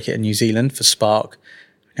all the cricket in New Zealand for Spark.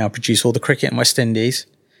 We now produce all the cricket in West Indies.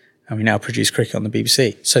 And we now produce cricket on the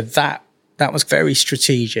BBC. So that was very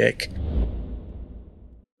strategic.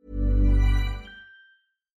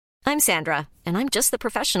 I'm Sandra, and I'm just the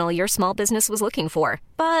professional your small business was looking for.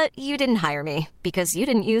 But you didn't hire me because you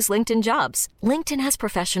didn't use LinkedIn Jobs. LinkedIn has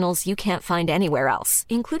professionals you can't find anywhere else,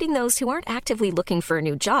 including those who aren't actively looking for a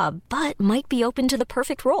new job, but might be open to the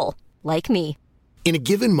perfect role, like me. In a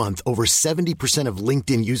given month, over 70% of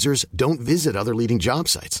LinkedIn users don't visit other leading job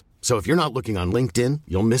sites. So if you're not looking on LinkedIn,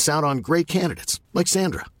 you'll miss out on great candidates like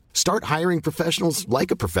Sandra. Start hiring professionals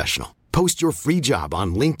like a professional. Post your free job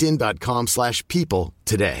on linkedin.com/people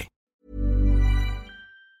today.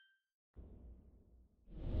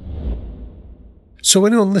 So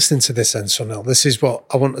anyone listening to this then, Sunil, this is what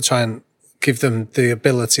I want to try and give them the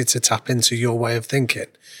ability to tap into your way of thinking.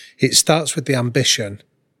 It starts with the ambition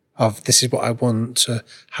of this is what I want to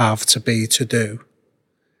have, to be, to do.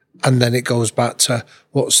 And then it goes back to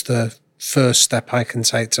what's the first step I can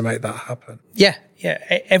take to make that happen. Yeah.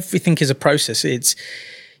 Everything is a process.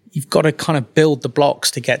 You've got to kind of build the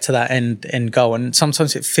blocks to get to that end goal. And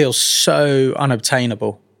sometimes it feels so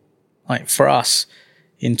unobtainable. Like for us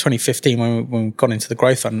in 2015, when we got into the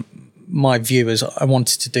growth fund, my view is I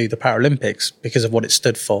wanted to do the Paralympics because of what it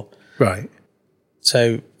stood for. Right.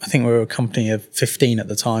 So I think we were a company of 15 at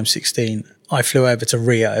the time, 16. I flew over to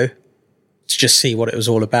Rio to just see what it was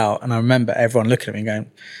all about. And I remember everyone looking at me and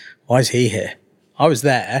going, why is he here? I was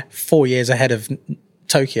there 4 years ahead of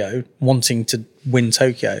Tokyo, wanting to win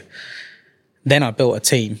Tokyo. Then I built a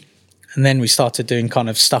team. And then we started doing kind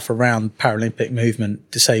of stuff around Paralympic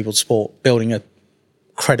movement, disabled sport, building a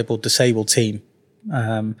credible disabled team.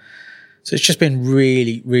 So it's just been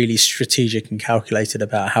really, really strategic and calculated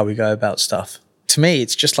about how we go about stuff. To me,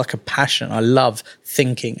 it's just like a passion. I love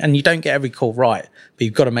thinking. And you don't get every call right, but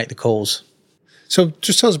you've got to make the calls. So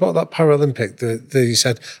just tell us about that Paralympic that you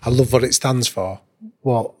said, I love what it stands for.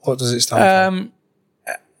 What does it stand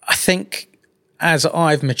for? I think as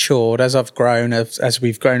I've matured, as I've grown, as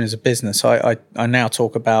we've grown as a business, I now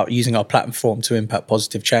talk about using our platform to impact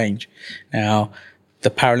positive change. Now, the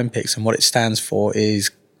Paralympics and what it stands for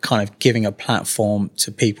is kind of giving a platform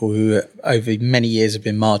to people who over many years have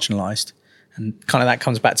been marginalised. And kind of that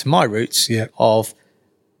comes back to my roots of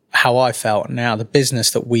how I felt. Now, the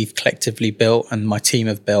business that we've collectively built and my team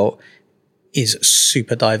have built is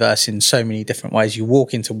super diverse in so many different ways. You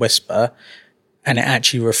walk into Whisper and it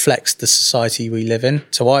actually reflects the society we live in.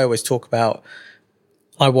 So I always talk about,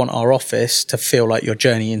 I want our office to feel like your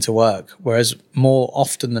journey into work. Whereas more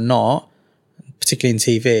often than not, particularly in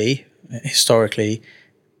TV, historically,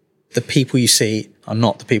 the people you see are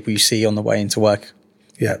not the people you see on the way into work.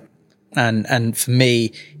 Yeah. And for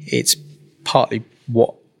me, it's partly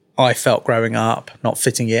what I felt growing up, not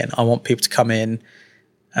fitting in. I want people to come in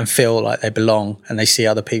and feel like they belong and they see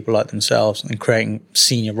other people like themselves and creating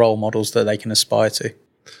senior role models that they can aspire to.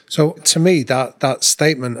 So to me, that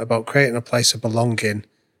statement about creating a place of belonging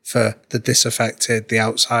for the disaffected, the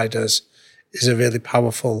outsiders, is a really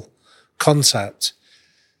powerful concept.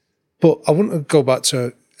 But I want to go back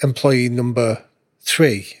to employee number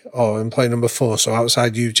 3 or employee number 4, so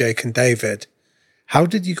outside you, Jake and David. How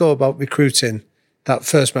did you go about recruiting that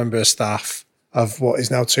first member of staff of what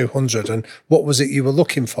is now 200, and what was it you were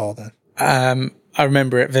looking for then? I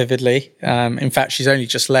remember it vividly. In fact, she's only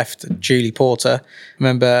just left, Julie Porter. I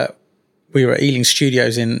remember we were at Ealing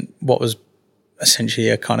Studios in what was essentially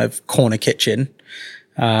a kind of corner kitchen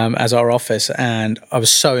as our office, and I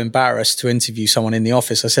was so embarrassed to interview someone in the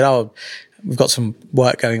office. I said, we've got some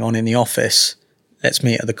work going on in the office. Let's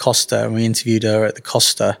meet at the Costa. And we interviewed her at the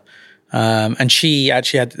Costa. And she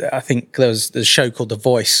actually had, I think there was a show called The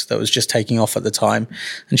Voice that was just taking off at the time.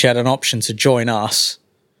 And she had an option to join us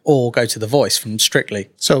or go to The Voice from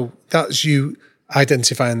Strictly. So that's you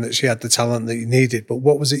identifying that she had the talent that you needed. But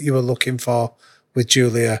what was it you were looking for with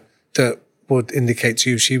Julia that would indicate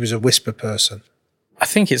to you she was a Whisper person? I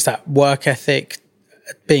think it's that work ethic,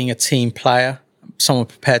 being a team player, someone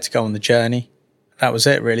prepared to go on the journey. That was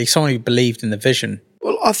it, really. Someone who believed in the vision.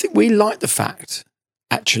 Well, I think we liked the fact,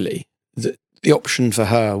 actually, that the option for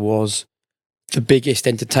her was the biggest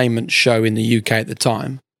entertainment show in the UK at the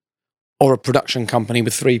time, or a production company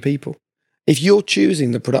with 3 people. If you're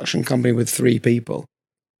choosing the production company with 3 people,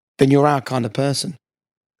 then you're our kind of person.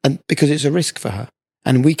 And because it's a risk for her.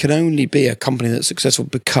 And we can only be a company that's successful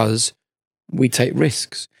because we take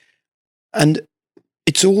risks. And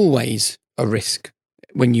it's always a risk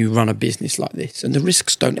when you run a business like this. And the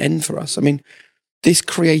risks don't end for us. I mean, this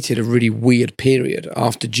created a really weird period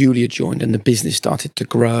after Julia joined and the business started to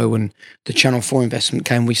grow and the Channel 4 investment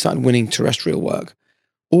came. We started winning terrestrial work.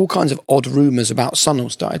 All kinds of odd rumours about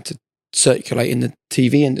Sunil started to circulate in the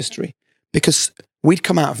TV industry because we'd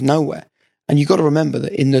come out of nowhere. And you've got to remember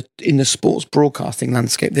that in the sports broadcasting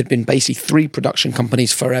landscape, there'd been basically 3 production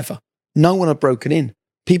companies forever. No one had broken in.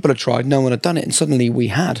 People had tried, no one had done it, and suddenly we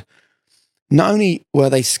had. Not only were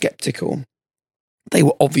they skeptical, they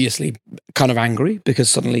were obviously kind of angry because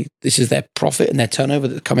suddenly this is their profit and their turnover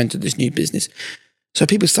that come into this new business. So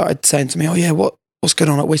people started saying to me, oh yeah, what's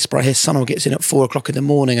going on at Whisper? I hear Sunil gets in at 4:00 in the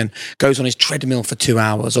morning and goes on his treadmill for 2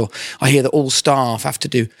 hours. Or I hear that all staff have to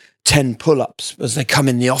do 10 pull-ups as they come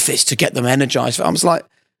in the office to get them energized. I was like,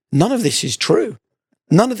 none of this is true.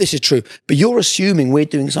 None of this is true. But you're assuming we're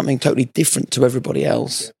doing something totally different to everybody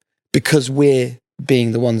else because we're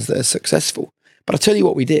being the ones that are successful. But I'll tell you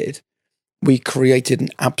what we did. We created an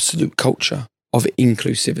absolute culture of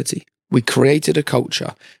inclusivity. We created a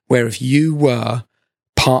culture where if you were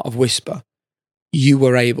part of Whisper, you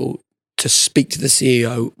were able to speak to the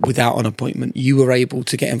CEO without an appointment. You were able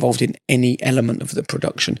to get involved in any element of the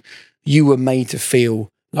production. You were made to feel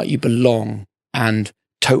like you belong and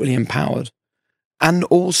totally empowered. And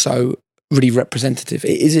also really representative.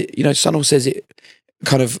 Sunil says it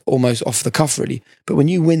kind of almost off the cuff really, but when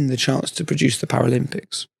you win the chance to produce the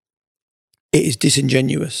Paralympics, it is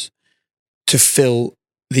disingenuous to fill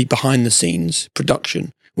the behind the scenes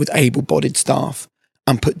production with able-bodied staff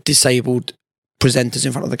and put disabled presenters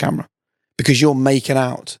in front of the camera because you're making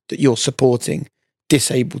out that you're supporting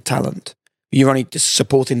disabled talent. You're only just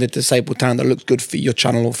supporting the disabled talent that looks good for your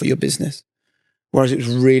channel or for your business. Whereas it was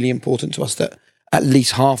really important to us that at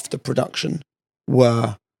least half the production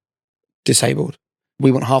were disabled.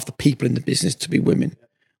 We want half the people in the business to be women.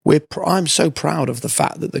 I'm so proud of the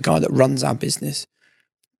fact that the guy that runs our business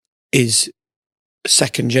is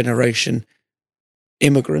second generation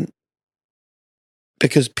immigrant,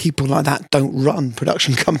 because people like that don't run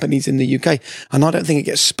production companies in the UK. And I don't think it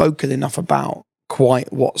gets spoken enough about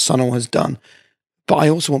quite what Sunil has done. But I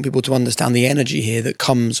also want people to understand the energy here that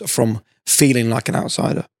comes from feeling like an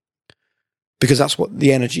outsider. Because that's what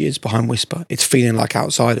the energy is behind Whisper. It's feeling like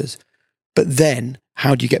outsiders. But then,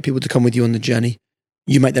 how do you get people to come with you on the journey?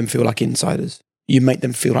 You make them feel like insiders. You make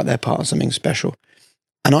them feel like they're part of something special.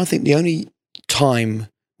 And I think the only time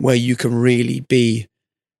where you can really be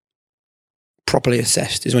properly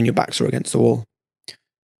assessed is when your backs are against the wall.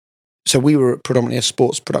 So we were predominantly a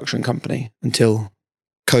sports production company until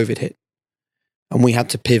COVID hit. And we had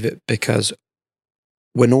to pivot because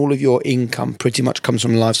when all of your income pretty much comes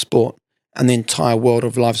from live sport and the entire world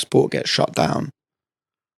of live sport gets shut down,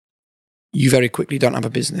 you very quickly don't have a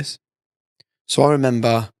business. So I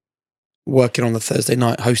remember working on the Thursday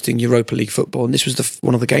night hosting Europa League football, and this was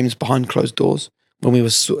one of the games behind closed doors when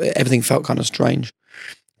everything felt kind of strange.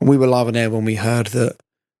 And we were live on air when we heard that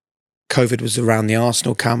COVID was around the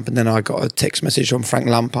Arsenal camp, and then I got a text message from Frank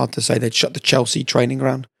Lampard to say they'd shut the Chelsea training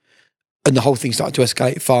ground, and the whole thing started to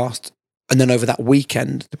escalate fast. And then over that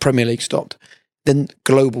weekend, the Premier League stopped. Then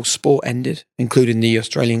global sport ended, including the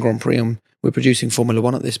Australian Grand Prix, and we're producing Formula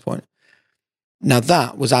One at this point. Now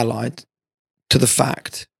that was allied to the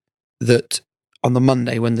fact that on the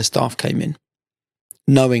Monday when the staff came in,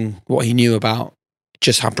 knowing what he knew about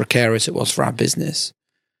just how precarious it was for our business,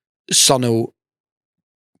 Sunil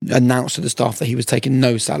announced to the staff that he was taking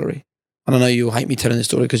no salary. And I know you'll hate me telling this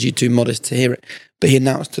story because you're too modest to hear it, but he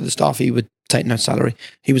announced to the staff he would take no salary.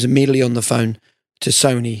 He was immediately on the phone to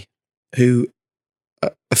Sony, who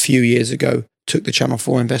a few years ago took the Channel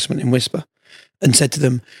 4 investment in Whisper, and said to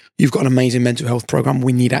them, you've got an amazing mental health program.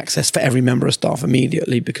 We need access for every member of staff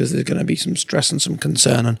immediately because there's going to be some stress and some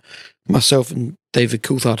concern. And myself and David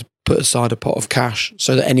Coulthard put aside a pot of cash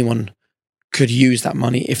so that anyone could use that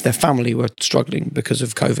money if their family were struggling because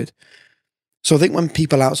of COVID. So I think when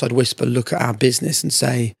people outside Whisper look at our business and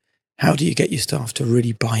say, how do you get your staff to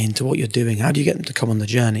really buy into what you're doing? How do you get them to come on the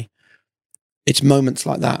journey? It's moments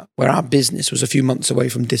like that where our business was a few months away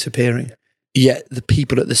from disappearing, yet the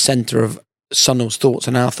people at the centre of Sunil's thoughts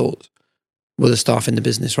and our thoughts were the staff in the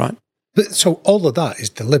business, right? But so all of that is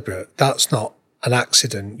deliberate. That's not an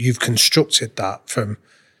accident. You've constructed that from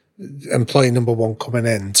employee number one coming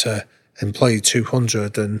in to employee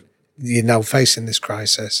 200, and you're now facing this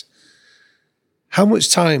crisis. How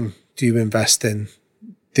much time do you invest in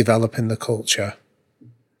developing the culture?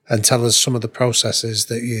 And tell us some of the processes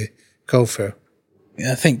that you go through.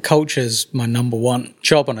 I think culture is my number one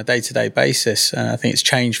job on a day-to-day basis. And I think it's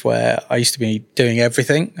changed where I used to be doing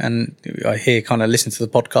everything. And I hear kind of listen to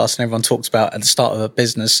the podcast and everyone talks about at the start of a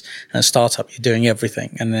business and a startup, you're doing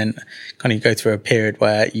everything. And then kind of go through a period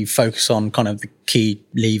where you focus on kind of the key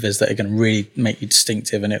levers that are going to really make you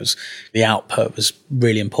distinctive. And it was the output was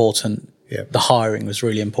really important. Yeah. The hiring was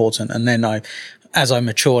really important. And then as I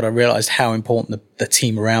matured, I realized how important the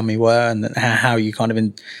team around me were, and how you kind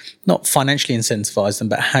of not financially incentivized them,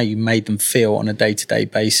 but how you made them feel on a day-to-day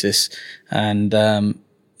basis. And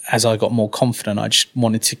as I got more confident, I just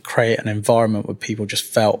wanted to create an environment where people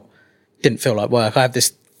just didn't feel like work. I have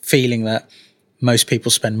this feeling that most people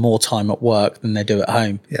spend more time at work than they do at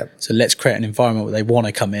home. Yeah. So let's create an environment where they want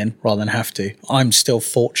to come in rather than have to. I'm still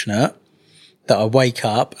fortunate that I wake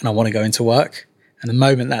up and I want to go into work. And the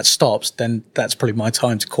moment that stops, then that's probably my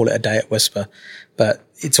time to call it a day at Whisper. But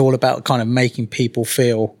it's all about kind of making people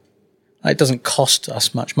feel like it doesn't cost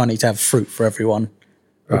us much money to have fruit for everyone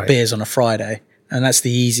or beers on a Friday. And that's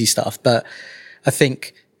the easy stuff. But I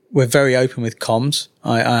think we're very open with comms.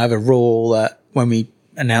 I have a rule that when we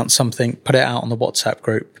announce something, put it out on the WhatsApp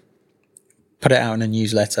group, put it out in a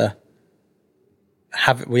newsletter.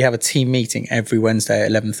 We have a team meeting every Wednesday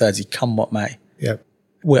at 11:30, come what may. Yeah.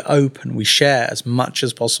 We're open. We share as much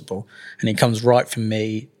as possible. And it comes right from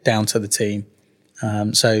me down to the team.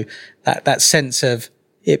 So that sense of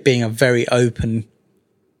it being a very open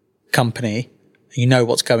company, you know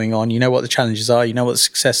what's going on, you know what the challenges are, you know what the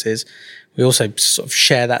success is. We also sort of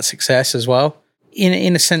share that success as well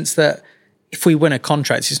in a sense that if we win a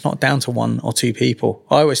contract, it's not down to one or two people.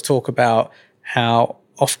 I always talk about how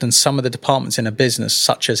often some of the departments in a business,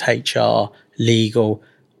 such as HR, legal,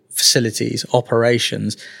 facilities,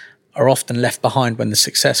 operations, are often left behind when the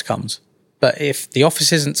success comes. But if the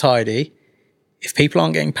office isn't tidy, if people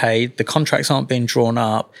aren't getting paid, the contracts aren't being drawn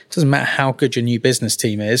up, it doesn't matter how good your new business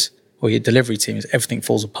team is or your delivery team is, everything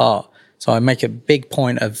falls apart. So I make a big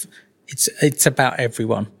point of it's about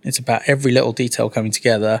everyone. It's about every little detail coming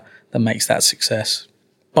together that makes that success.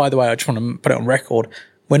 By the way, I just want to put it on record.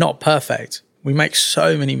 We're not perfect. We make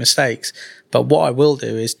so many mistakes. But what I will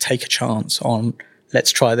do is take a chance on,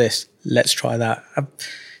 let's try this, let's try that.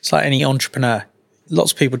 It's like any entrepreneur.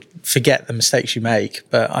 Lots of people forget the mistakes you make,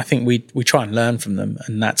 but I think we try and learn from them,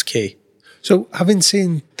 and that's key. So having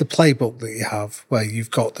seen the playbook that you have, where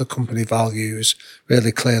you've got the company values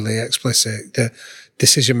really clearly explicit, the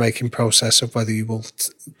decision-making process of whether you will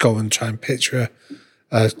go and try and pitch a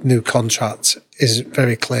new contract is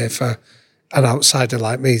very clear for an outsider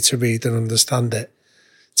like me to read and understand it.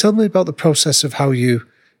 Tell me about the process of how you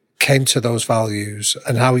came to those values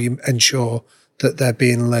and how you ensure that they're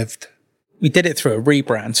being lived. We did it through a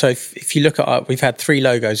rebrand. So if you look at we've had 3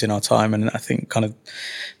 logos in our time, and I think kind of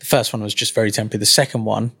the first one was just very temporary. The second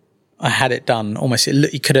one, I had it done almost.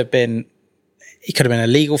 It could have been a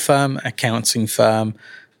legal firm, accounting firm,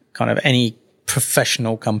 kind of any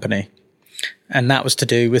professional company, and that was to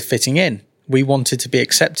do with fitting in. We wanted to be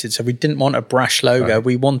accepted, so we didn't want a brash logo. Right.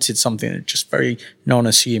 We wanted something that just very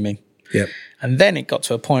non-assuming. Yeah. And then it got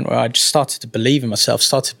to a point where I just started to believe in myself,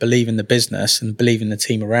 started to believe in the business and believe in the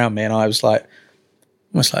team around me. And I was like,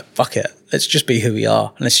 almost like, fuck it. Let's just be who we are.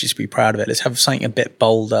 And let's just be proud of it. Let's have something a bit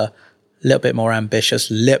bolder, a little bit more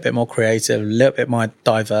ambitious, a little bit more creative, a little bit more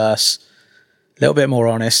diverse, a little bit more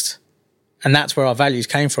honest. And that's where our values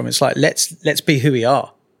came from. It's like, let's be who we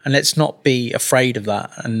are and let's not be afraid of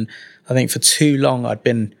that. And I think for too long, I'd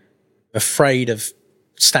been afraid of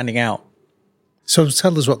standing out. So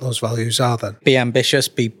tell us what those values are then. Be ambitious,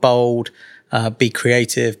 be bold, be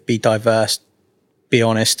creative, be diverse, be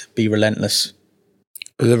honest, be relentless.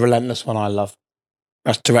 The relentless one I love.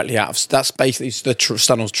 That's directly that's basically the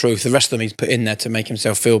Sunil's truth. The rest of them he's put in there to make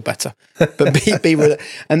himself feel better. But be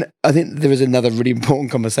and I think there is another really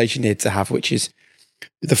important conversation here to have, which is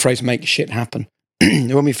the phrase "make shit happen."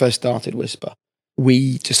 When we first started Whisper,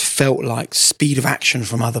 we just felt like speed of action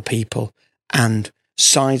from other people and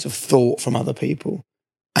size of thought from other people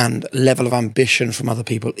and level of ambition from other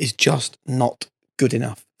people is just not good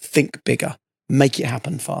enough. Think bigger, make it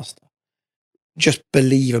happen faster. Just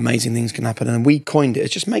believe amazing things can happen. And we coined it as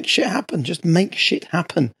just make shit happen. Just make shit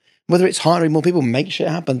happen. Whether it's hiring more people, make shit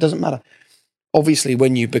happen. Doesn't matter. Obviously,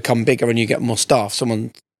 when you become bigger and you get more staff,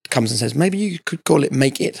 someone comes and says, maybe you could call it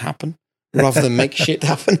make it happen rather than make shit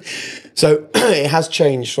happen. So it has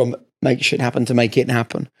changed from make shit happen to make it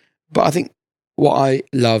happen. But I think what I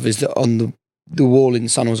love is that on the wall in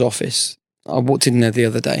Sunil's office, I walked in there the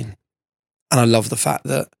other day and I love the fact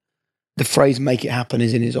that the phrase make it happen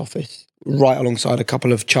is in his office, right alongside a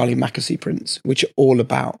couple of Charlie Mackesy prints, which are all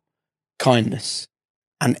about kindness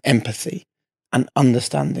and empathy and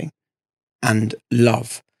understanding and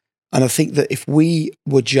love. And I think that if we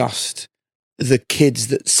were just the kids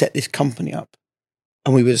that set this company up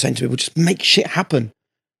and we were saying to people, just make shit happen,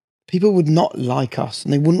 people would not like us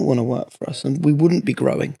and they wouldn't want to work for us and we wouldn't be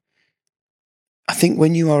growing. I think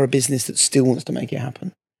when you are a business that still wants to make it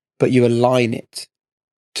happen, but you align it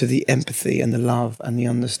to the empathy and the love and the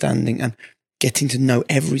understanding and getting to know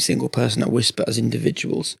every single person at Whisper as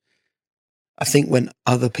individuals, I think when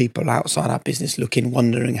other people outside our business look in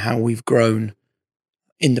wondering how we've grown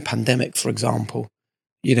in the pandemic, for example,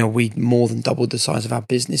 we more than doubled the size of our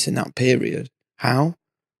business in that period. How?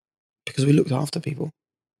 Because we looked after people.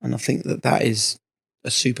 And I think that is a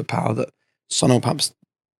superpower that Sunil perhaps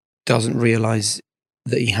doesn't realise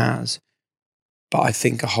that he has. But I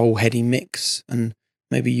think a whole heady mix, and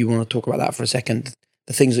maybe you want to talk about that for a second,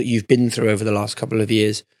 the things that you've been through over the last couple of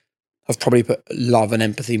years have probably put love and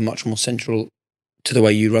empathy much more central to the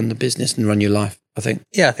way you run the business and run your life, I think.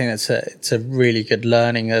 Yeah, I think it's a really good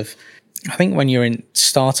learning of, I think when you're in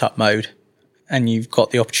startup mode and you've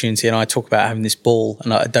got the opportunity, and I talk about having this ball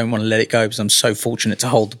and I don't want to let it go because I'm so fortunate to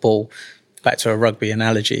hold the ball, back to a rugby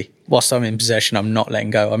analogy. Whilst I'm in possession, I'm not letting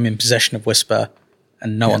go. I'm in possession of Whisper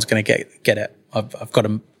and no one's going to get it. I've got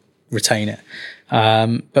to retain it.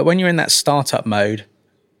 But when you're in that startup mode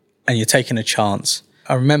and you're taking a chance,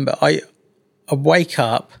 I remember I wake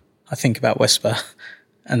up, I think about Whisper,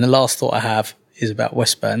 and the last thought I have is about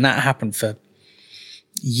Whisper. And that happened for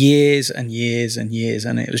years and years and years,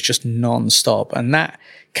 and it was just non-stop. And that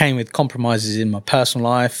came with compromises in my personal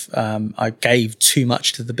life. I gave too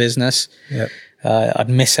much to the business. Yep. I'd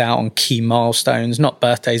miss out on key milestones, not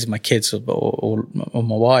birthdays of my kids or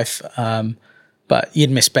my wife, but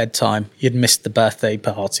you'd miss bedtime, you'd miss the birthday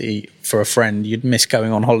party for a friend, you'd miss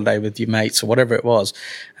going on holiday with your mates or whatever it was.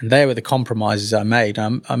 And they were the compromises I made.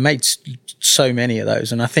 I made so many of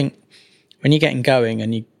those. And I think when you're getting going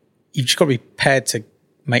and you've just got to be prepared to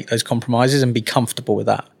make those compromises and be comfortable with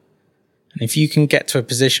that. And if you can get to a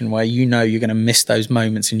position where you're going to miss those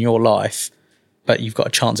moments in your life, but you've got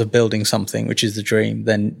a chance of building something, which is the dream,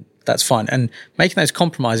 then that's fine. And making those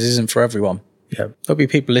compromises isn't for everyone. Yeah. There'll be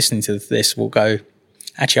people listening to this will go,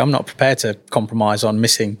 actually, I'm not prepared to compromise on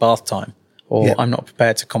missing bath time, or I'm not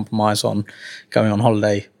prepared to compromise on going on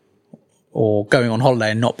holiday, or going on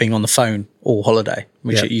holiday and not being on the phone all holiday,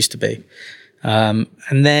 which it used to be. And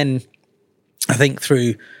then I think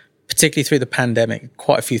particularly through the pandemic,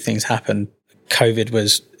 quite a few things happened. COVID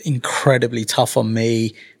was incredibly tough on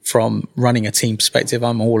me from running a team perspective.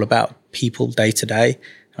 I'm all about people day to day.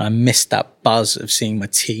 And I missed that buzz of seeing my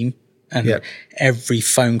team. And every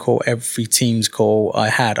phone call, every Teams call I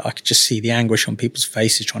had, I could just see the anguish on people's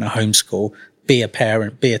faces trying to homeschool, be a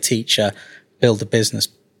parent, be a teacher, build a business,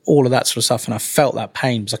 all of that sort of stuff. And I felt that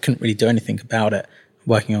pain because I couldn't really do anything about it,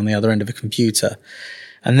 working on the other end of a computer.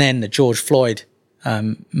 And then the George Floyd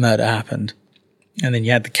murder happened. And then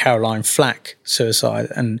you had the Caroline Flack suicide.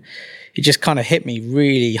 And it just kind of hit me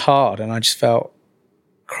really hard. And I just felt,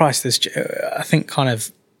 Christ, I think kind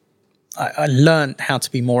of, I learned how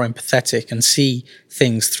to be more empathetic and see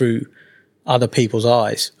things through other people's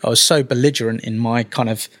eyes. I was so belligerent in my kind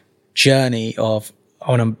of journey of,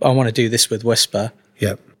 I want to do this with Whisper.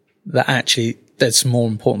 Yep. That actually there's some more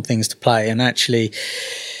important things to play. And actually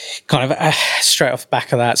kind of straight off the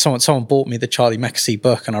back of that, someone bought me the Charlie Mackesy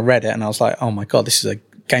book and I read it and I was like, oh my God, this is a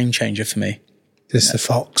game changer for me. This is the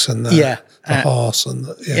fox and the horse and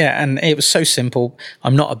and it was so simple.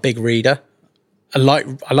 I'm not a big reader. I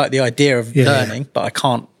like the idea of learning, but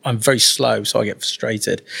I'm very slow, so I get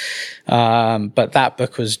frustrated. But that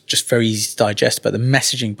book was just very easy to digest, but the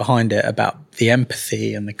messaging behind it about the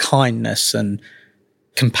empathy and the kindness and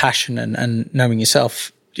compassion and knowing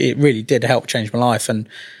yourself, it really did help change my life. And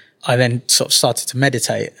I then sort of started to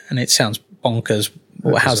meditate, and it sounds bonkers.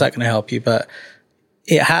 Well, how's that going to help you? But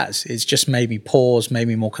it has. It's just made me pause, made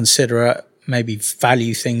me more considerate, maybe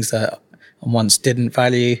value things that I once didn't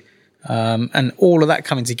value. And all of that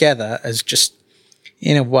coming together has just,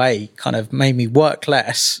 in a way, kind of made me work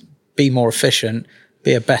less, be more efficient,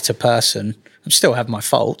 be a better person. I still have my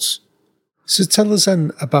faults. So tell us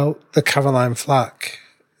then about the Caroline Flack.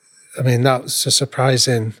 I mean, that was a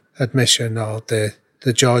surprising admission, or the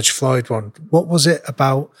George Floyd one. What was it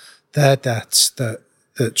about their deaths that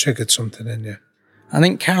triggered something in you? I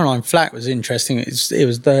think Caroline Flack was interesting. It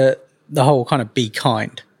was the whole kind of be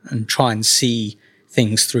kind and try and see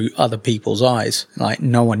things through other people's eyes. Like,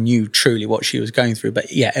 no one knew truly what she was going through, but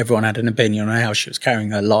everyone had an opinion on how she was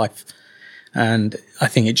carrying her life. And I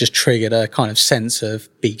think it just triggered a kind of sense of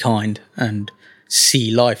be kind and see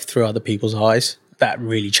life through other people's eyes. That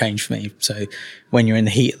really changed for me. So when you're in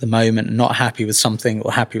the heat of the moment and not happy with something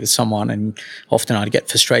or happy with someone, and often I'd get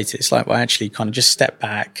frustrated, it's like, well, I actually kind of just step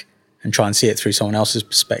back and try and see it through someone else's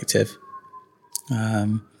perspective.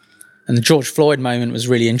 And the George Floyd moment was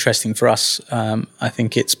really interesting for us. I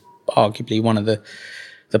think it's arguably one of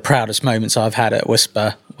the proudest moments I've had at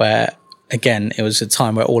Whisper, where, again, it was a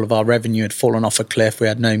time where all of our revenue had fallen off a cliff. We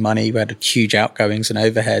had no money. We had huge outgoings and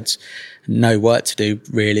overheads, no work to do,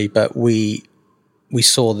 really. But we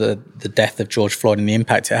saw the death of George Floyd and the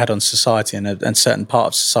impact it had on society and certain part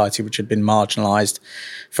of society which had been marginalised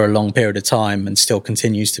for a long period of time and still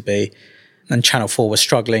continues to be. and Channel 4 was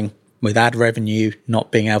struggling with ad revenue,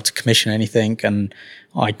 not being able to commission anything. And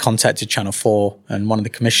I contacted Channel 4 and one of the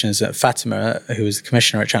commissioners at Fatima, who was the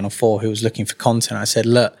commissioner at Channel 4, who was looking for content. I said,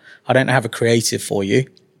 look, I don't have a creative for you,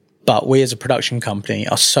 but we as a production company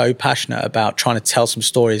are so passionate about trying to tell some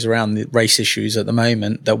stories around the race issues at the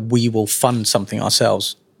moment that we will fund something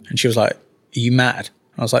ourselves. And she was like, are you mad?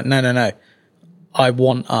 I was like, no. I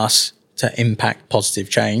want us to impact positive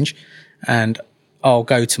change. And I'll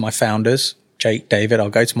go to my founders, Jake, David,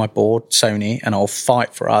 I'll go to my board, Sony, and I'll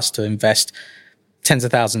fight for us to invest tens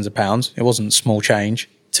of thousands of pounds. It wasn't small change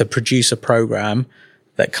to produce a program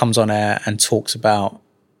that comes on air and talks about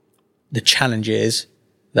the challenges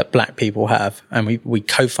that black people have. And we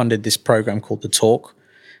co-funded this program called The Talk.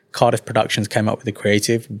 Cardiff Productions came up with the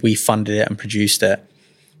creative. We funded it and produced it.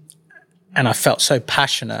 And I felt so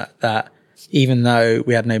passionate that even though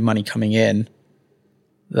we had no money coming in,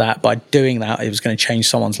 that by doing that, it was going to change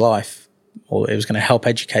someone's life, or it was going to help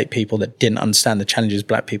educate people that didn't understand the challenges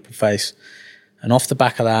black people face. And off the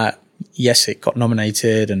back of that, yes, it got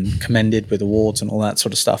nominated and commended with awards and all that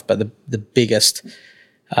sort of stuff. But the biggest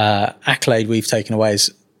accolade we've taken away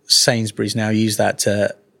is Sainsbury's now use that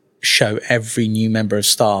to show every new member of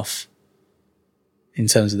staff in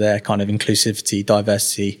terms of their kind of inclusivity,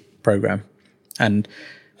 diversity program. And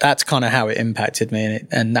that's kind of how it impacted me,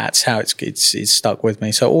 and that's how it's stuck with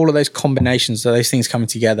me. So all of those combinations of those things coming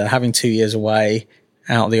together, having 2 years away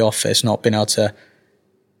out of the office, not being able to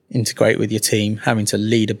integrate with your team, having to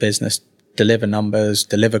lead a business, deliver numbers,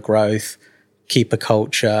 deliver growth, keep a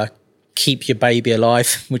culture, keep your baby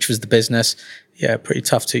alive, which was the business. Yeah, pretty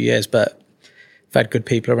tough 2 years, but I've had good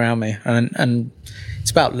people around me. And it's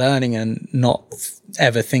about learning and not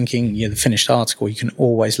ever thinking you're the finished article. You can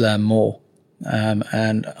always learn more.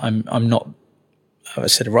 And I'm not, I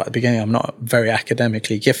said it right at the beginning, I'm not very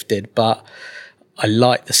academically gifted, but I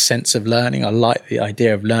like the sense of learning. I like the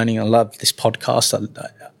idea of learning. I love this podcast. I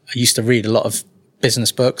used to read a lot of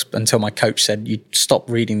business books until my coach said, you stop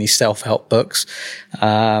reading these self-help books,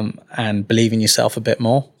 and believe in yourself a bit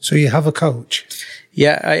more. So you have a coach?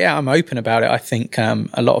 Yeah, I'm open about it. I think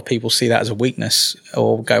a lot of people see that as a weakness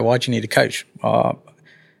or go, why do you need a coach? I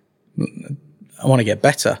want to get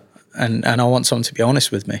better. And I want someone to be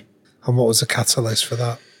honest with me. And what was the catalyst for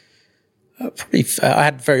that? I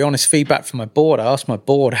had very honest feedback from my board. I asked my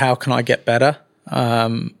board, how can I get better?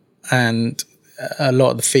 And a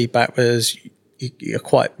lot of the feedback was you're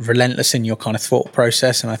quite relentless in your kind of thought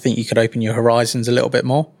process, and I think you could open your horizons a little bit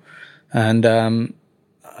more. And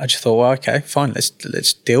I just thought, well, okay, fine, let's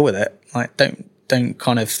deal with it. Like, don't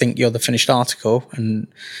kind of think you're the finished article. And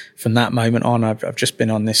from that moment on, I've just been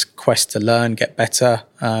on this quest to learn, get better,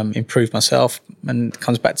 improve myself. And it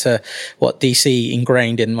comes back to what DC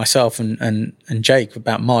ingrained in myself and Jake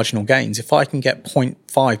about marginal gains. If I can get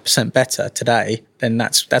 0.5% better today, then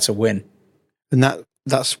that's a win. And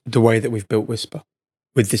that's the way that we've built Whisper,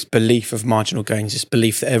 with this belief of marginal gains, this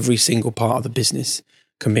belief that every single part of the business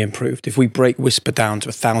can be improved. If we break Whisper down to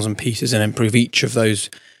 1,000 pieces and improve each of those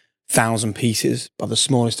 1,000 pieces by the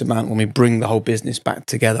smallest amount, when we bring the whole business back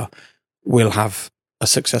together, we'll have a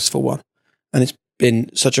successful one. And it's been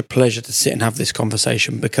such a pleasure to sit and have this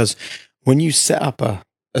conversation, because when you set up a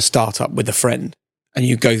startup with a friend and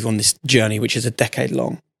you go on this journey, which is a decade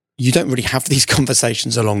long, you don't really have these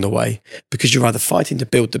conversations along the way, because you're either fighting to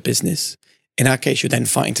build the business. In our case, you're then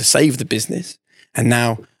fighting to save the business. And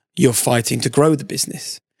now you're fighting to grow the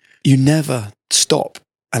business. You never stop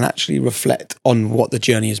and actually reflect on what the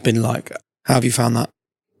journey has been like. How have you found that?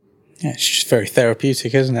 Yeah, it's just very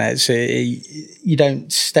therapeutic, isn't it? You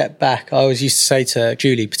don't step back. I always used to say to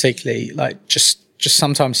Julie particularly, like, just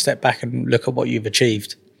sometimes step back and look at what you've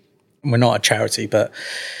achieved. We're not a charity, but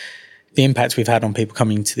the impact we've had on people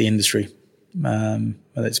coming into the industry, whether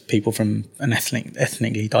it's people from an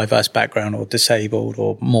ethnically diverse background or disabled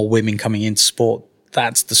or more women coming into sport,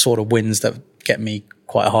 that's the sort of wins that get me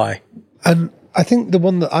quite high. And I think the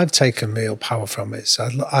one that I've taken real power from is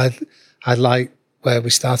I like where we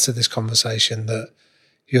started this conversation, that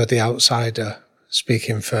you're the outsider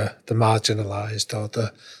speaking for the marginalised or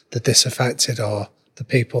the disaffected or the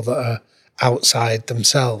people that are outside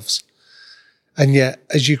themselves. And yet,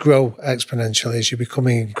 as you grow exponentially, as you're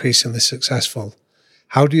becoming increasingly successful,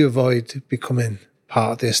 how do you avoid becoming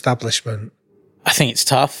part of the establishment? I think it's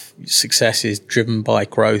tough. Success is driven by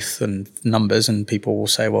growth and numbers, and people will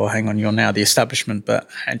say, well, hang on, you're now the establishment. But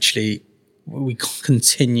actually, we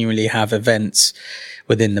continually have events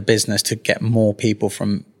within the business to get more people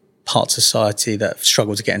from parts of society that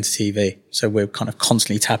struggle to get into TV. So we're kind of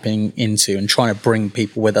constantly tapping into and trying to bring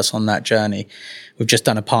people with us on that journey. We've just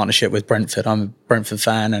done a partnership with Brentford. I'm a Brentford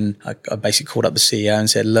fan, and I basically called up the CEO and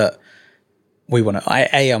said, look, we want to,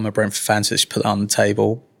 I'm a Brentford fan, so let's put that on the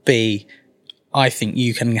table. B, I think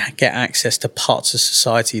you can get access to parts of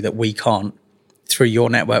society that we can't through your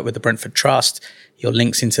network with the Brentford Trust, your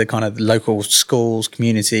links into kind of local schools,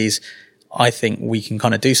 communities. I think we can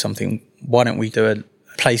kind of do something. Why don't we do a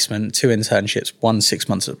placement, 2 internships, 1 6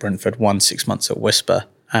 months at Brentford, 1 6 months at Whisper,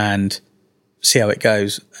 and see how it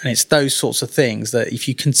goes. And it's those sorts of things that if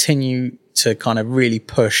you continue to kind of really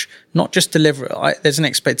push, not just deliver, there's an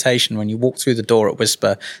expectation when you walk through the door at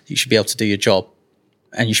Whisper that you should be able to do your job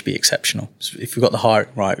and you should be exceptional. So if you've got the hiring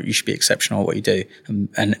right, you should be exceptional at what you do.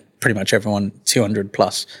 And pretty much everyone, 200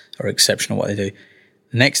 plus, are exceptional at what they do.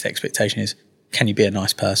 The next expectation is, can you be a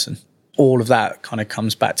nice person? All of that kind of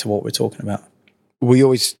comes back to what we're talking about. We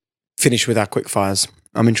always finish with our quick fires.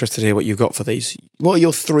 I'm interested to hear what you've got for these. What are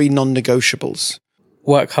your 3 non-negotiables?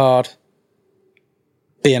 Work hard,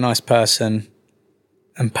 be a nice person,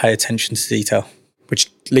 and pay attention to detail.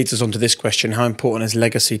 Which leads us on to this question. How important is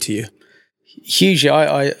legacy to you? Hugely.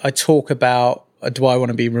 I talk about, do I want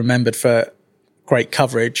to be remembered for great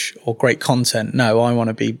coverage or great content? No, I want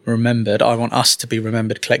to be remembered. I want us to be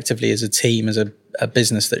remembered collectively as a team, as a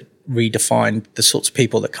business that redefined the sorts of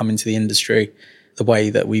people that come into the industry, the way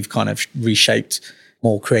that we've kind of reshaped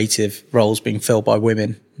more creative roles being filled by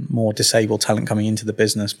women, more disabled talent coming into the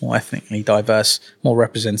business, more ethnically diverse, more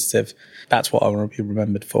representative. That's what I want to be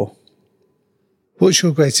remembered for. What's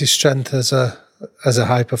your greatest strength as a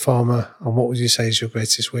high performer, and what would you say is your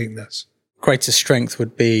greatest weakness? Greatest strength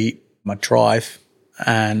would be my drive,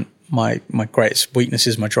 and my greatest weakness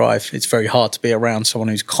is my drive. It's very hard to be around someone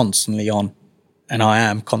who's constantly on, and I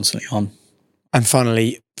am constantly on. And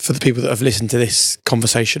finally, for the people that have listened to this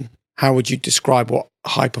conversation, how would you describe what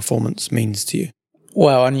high performance means to you?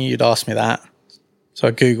 Well, I knew you'd ask me that, so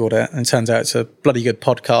I Googled it, and it turns out it's a bloody good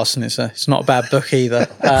podcast, and it's not a bad book either.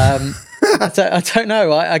 I don't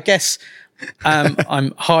know. I guess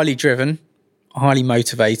I'm highly driven, highly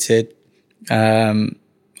motivated,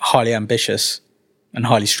 highly ambitious, and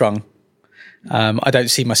highly strung. I don't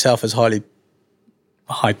see myself as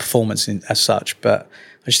high performance as such, but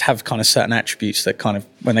I just have kind of certain attributes that kind of,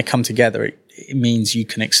 when they come together, it means you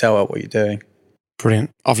can excel at what you're doing.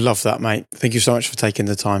 Brilliant. I've loved that, mate. Thank you so much for taking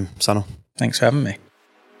the time, Sunil. Thanks for having me.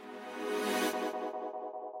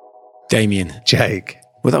 Damien. Jake.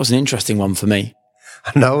 Well, that was an interesting one for me.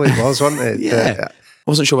 I know it was, wasn't it? Yeah. I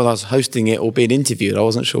wasn't sure whether I was hosting it or being interviewed. I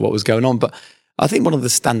wasn't sure what was going on. But I think one of the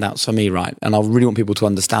standouts for me, right, and I really want people to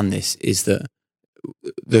understand this, is that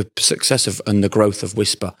the success of and the growth of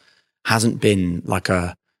Whisper hasn't been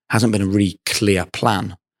a really clear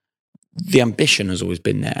plan. The ambition has always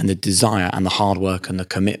been there, and the desire and the hard work and the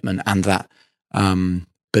commitment and that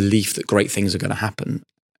belief that great things are going to happen,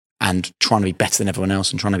 and trying to be better than everyone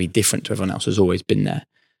else and trying to be different to everyone else has always been there.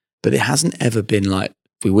 But it hasn't ever been like,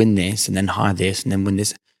 we win this and then hire this and then win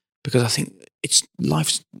this, because I think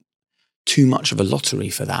life's too much of a lottery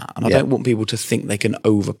for that. And I don't want people to think they can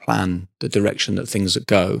overplan the direction that things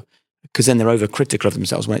go, because then they're overcritical of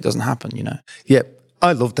themselves when it doesn't happen, you know? Yeah,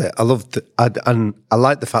 I loved it. And I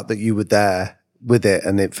like the fact that you were there with it,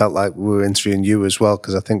 and it felt like we were interviewing you as well,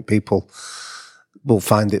 because I think people will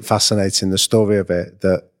find it fascinating, the story of it,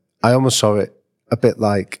 that I almost saw it a bit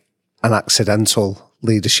like an accidental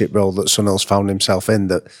leadership role that Sunil's found himself in,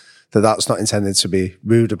 that's not intended to be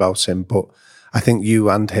rude about him, but I think you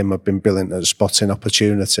and him have been brilliant at spotting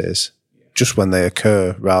opportunities just when they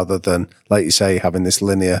occur, rather than, like you say, having this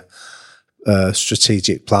linear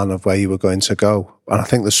strategic plan of where you were going to go. And I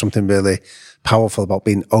think there's something really powerful about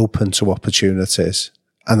being open to opportunities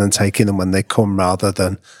and then taking them when they come, rather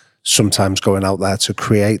than sometimes going out there to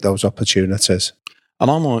create those opportunities. And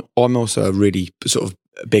I'm also a really sort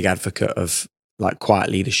of big advocate of like quiet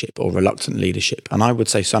leadership or reluctant leadership. And I would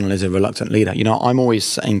say Sunil is a reluctant leader. You know, I'm always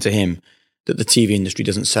saying to him that the TV industry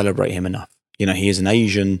doesn't celebrate him enough. You know, he is an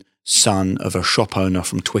Asian son of a shop owner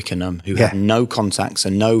from Twickenham who had no contacts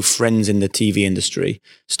and no friends in the TV industry,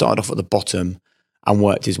 started off at the bottom and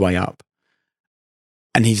worked his way up.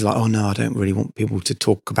 And he's like, oh no, I don't really want people to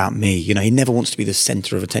talk about me. You know, he never wants to be the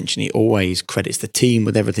center of attention. He always credits the team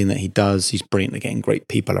with everything that he does. He's brilliant at getting great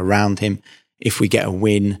people around him. If we get a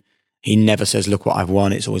win, he never says, look what I've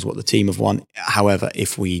won. It's always what the team have won. However,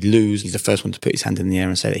 if we lose, he's the first one to put his hand in the air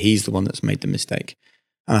and say that he's the one that's made the mistake.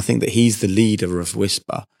 And I think that he's the leader of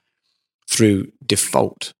Whisper through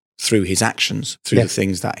default, through his actions, through the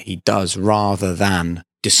things that he does, rather than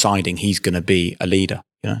deciding he's going to be a leader.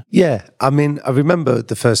 You know? Yeah, I mean, I remember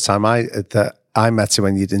the first time I met him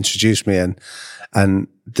when you'd introduced me, and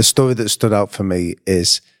the story that stood out for me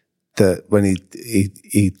is that when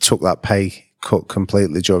he took that pay cut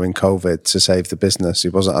completely during COVID to save the business, he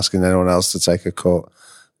wasn't asking anyone else to take a cut.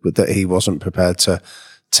 but that he wasn't prepared to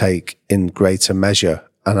take in greater measure.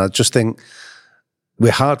 And I just think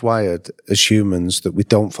we're hardwired as humans that we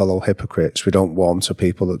don't follow hypocrites. We don't warm to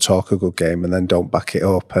people that talk a good game and then don't back it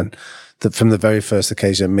up. And that from the very first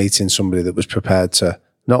occasion, meeting somebody that was prepared to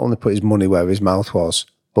not only put his money where his mouth was,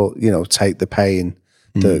 but, you know, take the pain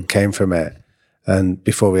that came from it. And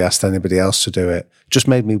before we asked anybody else to do it, just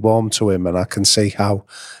made me warm to him. And I can see how,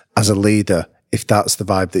 as a leader, if that's the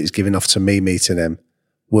vibe that he's giving off to me meeting him,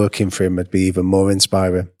 working for him would be even more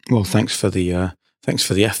inspiring. Well, thanks for the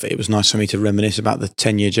effort. It was nice for me to reminisce about the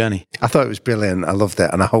 10-year journey. I thought it was brilliant. I loved it.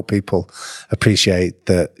 And I hope people appreciate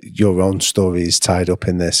that your own story is tied up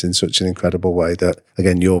in this in such an incredible way that,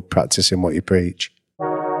 again, you're practicing what you preach.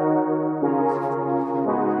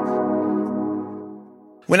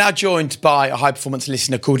 We're now joined by a high-performance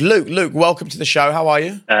listener called Luke. Luke, welcome to the show. How are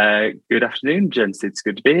you? Good afternoon, gents. It's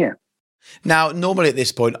good to be here. Now, normally at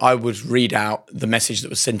this point, I would read out the message that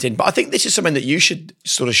was sent in, but I think this is something that you should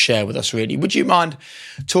sort of share with us, really. Would you mind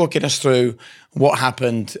talking us through what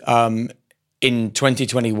happened in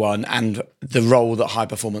 2021 and the role that high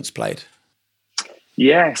performance played?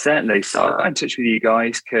 Yeah, certainly. So I got in touch with you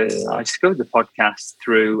guys because I discovered the podcast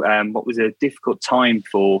through what was a difficult time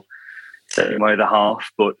for certainly my other half,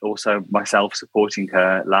 but also myself supporting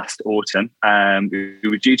her last autumn. We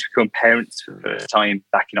were due to become parents for the first time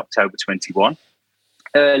back in October 21.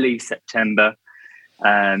 Early September,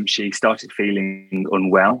 she started feeling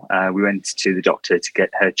unwell. We went to the doctor to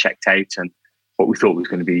get her checked out, and what we thought was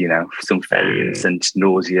going to be, some fairly innocent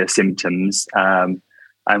nausea symptoms. And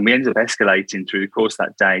we ended up escalating through the course of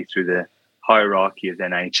that day through the hierarchy of the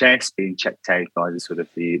NHS, being checked out by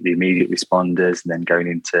the immediate responders, and then going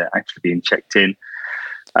into actually being checked in.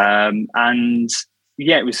 And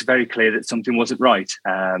yeah, it was very clear that something wasn't right.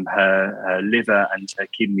 Her liver and her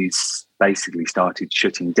kidneys basically started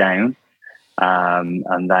shutting down,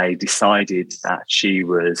 and they decided that she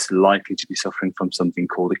was likely to be suffering from something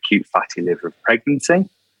called acute fatty liver of pregnancy.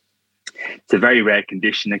 It's a very rare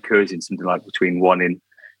condition, occurs in something like between 1 in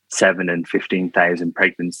 7 and 15,000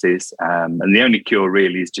 pregnancies. And the only cure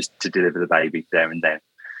really is just to deliver the baby there and then.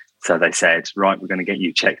 So they said, right, we're going to get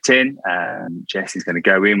you checked in. Jess is going to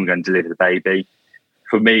go in, we're going to deliver the baby.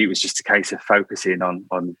 For me, it was just a case of focusing on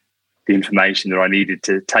the information that I needed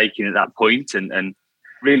to take in at that point and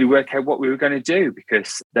really work out what we were going to do,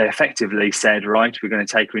 because they effectively said, right, we're going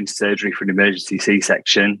to take her into surgery for an emergency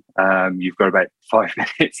C-section. You've got about 5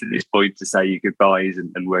 minutes at this point to say your goodbyes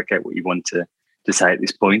and work out what you want to say at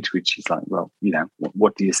this point, which is like, well,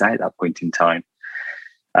 what do you say at that point in time?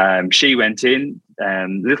 She went in,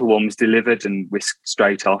 the little one was delivered and whisked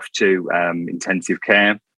straight off to intensive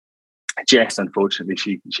care. Jess,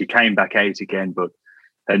 unfortunately, she came back out again, but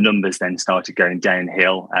her numbers then started going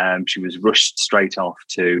downhill. She was rushed straight off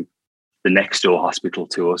to the next door hospital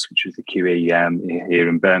to us, which was the QE here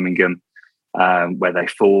in Birmingham, where they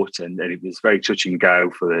fought, and it was very touch and go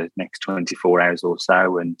for the next 24 hours or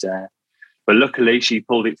so. But luckily, she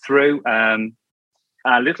pulled it through.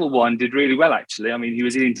 Our little one did really well, actually. I mean, he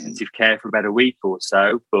was in intensive care for about a week or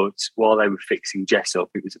so, but while they were fixing Jess up,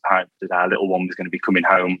 it was apparent that our little one was going to be coming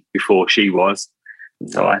home before she was.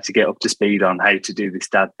 So I had to get up to speed on how to do this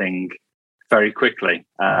dad thing very quickly.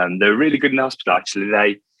 They were really good in the hospital, actually.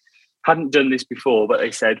 They hadn't done this before, but they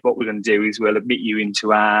said, what we're going to do is we'll admit you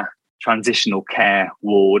into our transitional care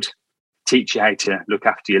ward, teach you how to look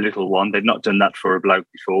after your little one. They'd not done that for a bloke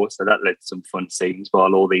before, so that led to some fun scenes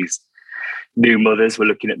while all these new mothers were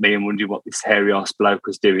looking at me and wondering what this hairy-ass bloke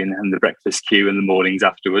was doing in the breakfast queue in the mornings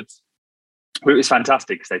afterwards. But it was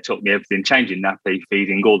fantastic because they taught me everything, changing nappy,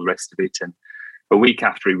 feeding, all the rest of it. And a week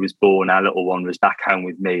after he was born, our little one was back home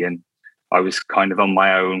with me, and I was kind of on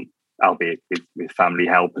my own, albeit with family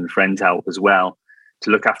help and friends' help as well,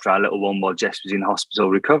 to look after our little one while Jess was in hospital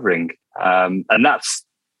recovering. And that's,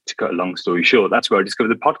 to cut a long story short, that's where I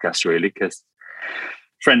discovered the podcast, really, because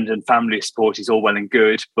friends and family support is all well and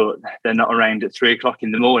good, but they're not around at 3 o'clock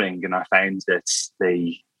in the morning. And I found that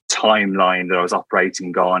the timeline that I was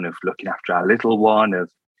operating on of looking after our little one,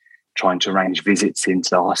 of trying to arrange visits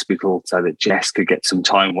into the hospital so that Jess could get some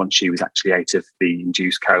time once she was actually out of the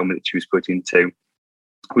induced coma that she was put into,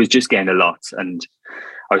 was just getting a lot. And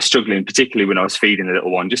I was struggling, particularly when I was feeding the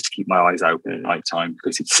little one, just to keep my eyes open at night time,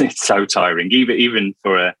 because it's so tiring, even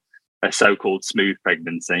for a so-called smooth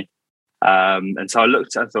pregnancy. And so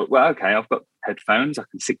I thought, well, okay, I've got headphones. I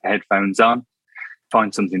can stick the headphones on,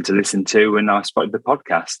 find something to listen to. And I spotted the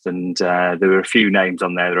podcast, and there were a few names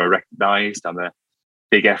on there that I recognised. I'm a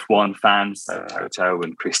big F1 fan, so Toto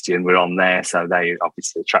and Christian were on there. So they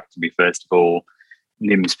obviously attracted me first of all.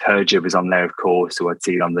 Nim's Purger was on there, of course, who I'd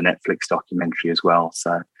seen on the Netflix documentary as well.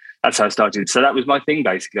 So that's how I started. So that was my thing,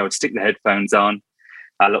 basically. I would stick the headphones on.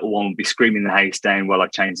 Our little one would be screaming the house down while I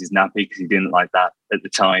changed his nappy because he didn't like that at the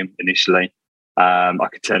time initially. I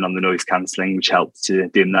could turn on the noise cancelling, which helped to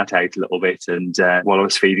dim that out a little bit. And while I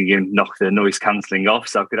was feeding him, knock the noise cancelling off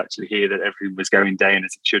so I could actually hear that everything was going down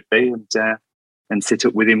as it should be, and sit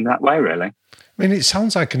up with him that way, really. I mean, it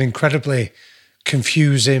sounds like an incredibly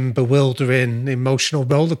confusing, bewildering, emotional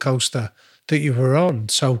roller coaster that you were on.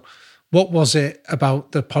 So what was it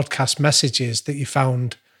about the podcast messages that you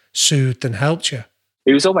found soothed and helped you?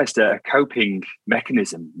 It was almost a coping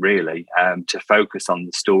mechanism, really, to focus on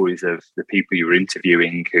the stories of the people you were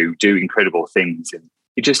interviewing who do incredible things. And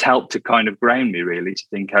it just helped to kind of ground me, really, to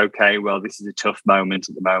think, okay, well, this is a tough moment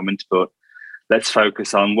at the moment, but let's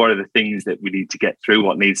focus on what are the things that we need to get through,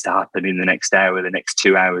 what needs to happen in the next hour, the next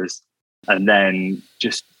 2 hours, and then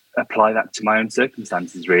just apply that to my own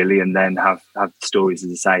circumstances, really, and then have the stories, as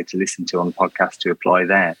I say, to listen to on the podcast to apply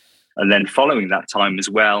there. And then following that time as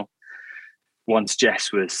well, once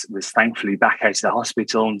Jess was thankfully back out of the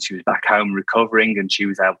hospital and she was back home recovering and she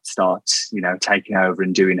was able to start, taking over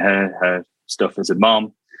and doing her stuff as a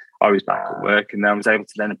mom, I was back at work and I was able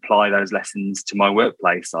to then apply those lessons to my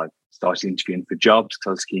workplace. I started interviewing for jobs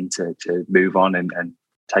because I was keen to move on and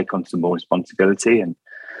take on some more responsibility, and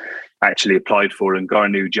actually applied for and got a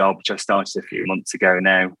new job, which I started a few months ago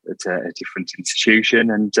now at a different institution.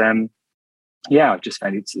 And I've just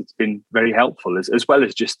found it's been very helpful, as well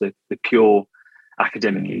as just the pure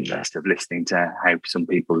academic interest of listening to how some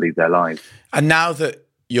people lead their lives. And now that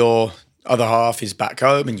your other half is back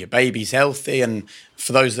home and your baby's healthy, and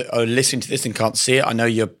for those that are listening to this and can't see it, I know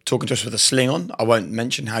you're talking to us with a sling on. I won't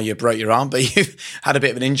mention how you broke your arm, but you've had a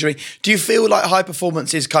bit of an injury. Do you feel like high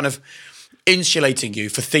performance is kind of insulating you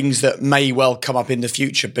for things that may well come up in the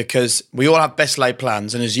future? Because we all have best laid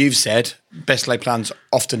plans, and as you've said, best laid plans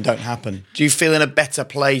often don't happen. Do you feel in a better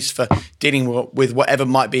place for dealing with whatever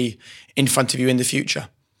might be in front of you in the future?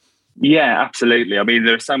 Yeah, absolutely. I mean,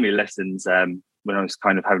 there are so many lessons when I was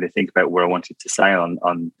kind of having to think about what I wanted to say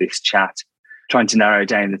on this chat, trying to narrow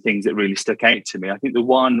down the things that really stuck out to me. I think the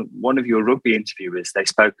one of your rugby interviewers, they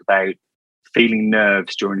spoke about feeling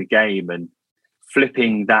nerves during a game and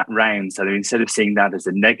flipping that round. So instead of seeing that as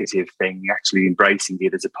a negative thing, actually embracing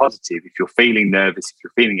it as a positive. If you're feeling nervous, if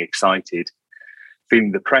you're feeling excited,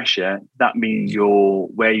 feeling the pressure, that means you're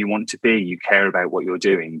where you want to be. You care about what you're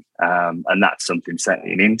doing. And that's something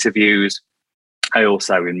certainly in interviews. I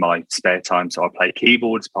also, in my spare time, so I play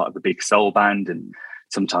keyboards, part of a big soul band, and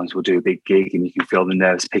sometimes we'll do a big gig and you can feel the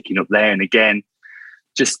nerves picking up there. And again,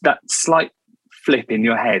 just that slight flip in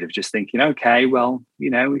your head of just thinking, okay, well,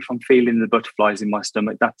 if I'm feeling the butterflies in my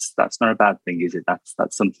stomach, that's not a bad thing, is it? That's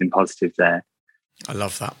something positive there. I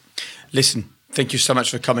love that. Listen, thank you so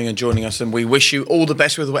much for coming and joining us, and we wish you all the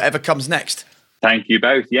best with whatever comes next. Thank you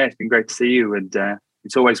both. Yeah, it's been great to see you, and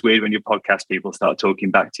it's always weird when your podcast people start talking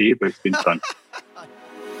back to you, but it's been fun.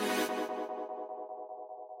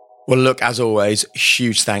 Well, look, as always,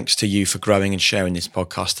 huge thanks to you for growing and sharing this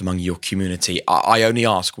podcast among your community. I only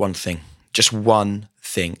ask one thing, just one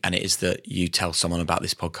thing, and it is that you tell someone about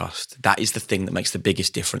this podcast. That is the thing that makes the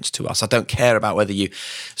biggest difference to us. I don't care about whether you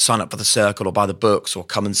sign up for the Circle or buy the books or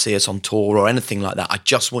come and see us on tour or anything like that. I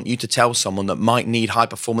just want you to tell someone that might need high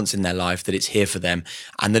performance in their life that it's here for them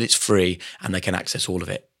and that it's free and they can access all of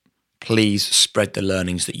it. Please spread the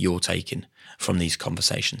learnings that you're taking from these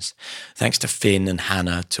conversations. Thanks to Finn and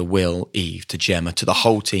Hannah, to Will, Eve, to Gemma, to the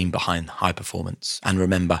whole team behind High Performance. And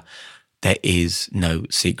remember, there is no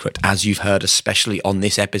secret. As you've heard, especially on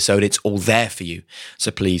this episode, it's all there for you.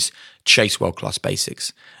 So please chase world-class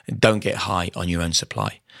basics. Don't get high on your own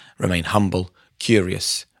supply. Remain humble,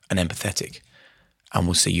 curious, and empathetic. And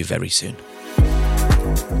we'll see you very soon.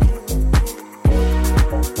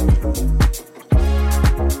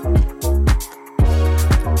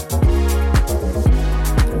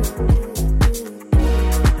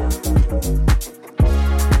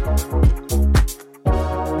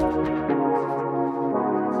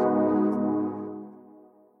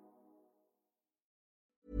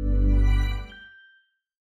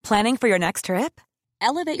 Planning for your next trip?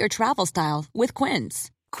 Elevate your travel style with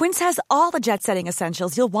Quince. Quince has all the jet-setting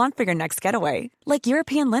essentials you'll want for your next getaway, like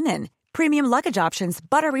European linen, premium luggage options,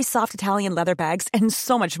 buttery soft Italian leather bags, and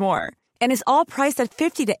so much more. And is all priced at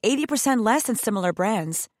 50 to 80% less than similar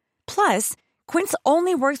brands. Plus, Quince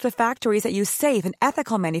only works with factories that use safe and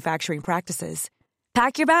ethical manufacturing practices.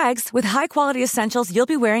 Pack your bags with high-quality essentials you'll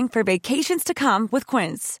be wearing for vacations to come with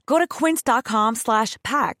Quince. Go to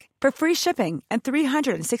quince.com/pack for free shipping and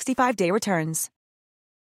 365-day returns.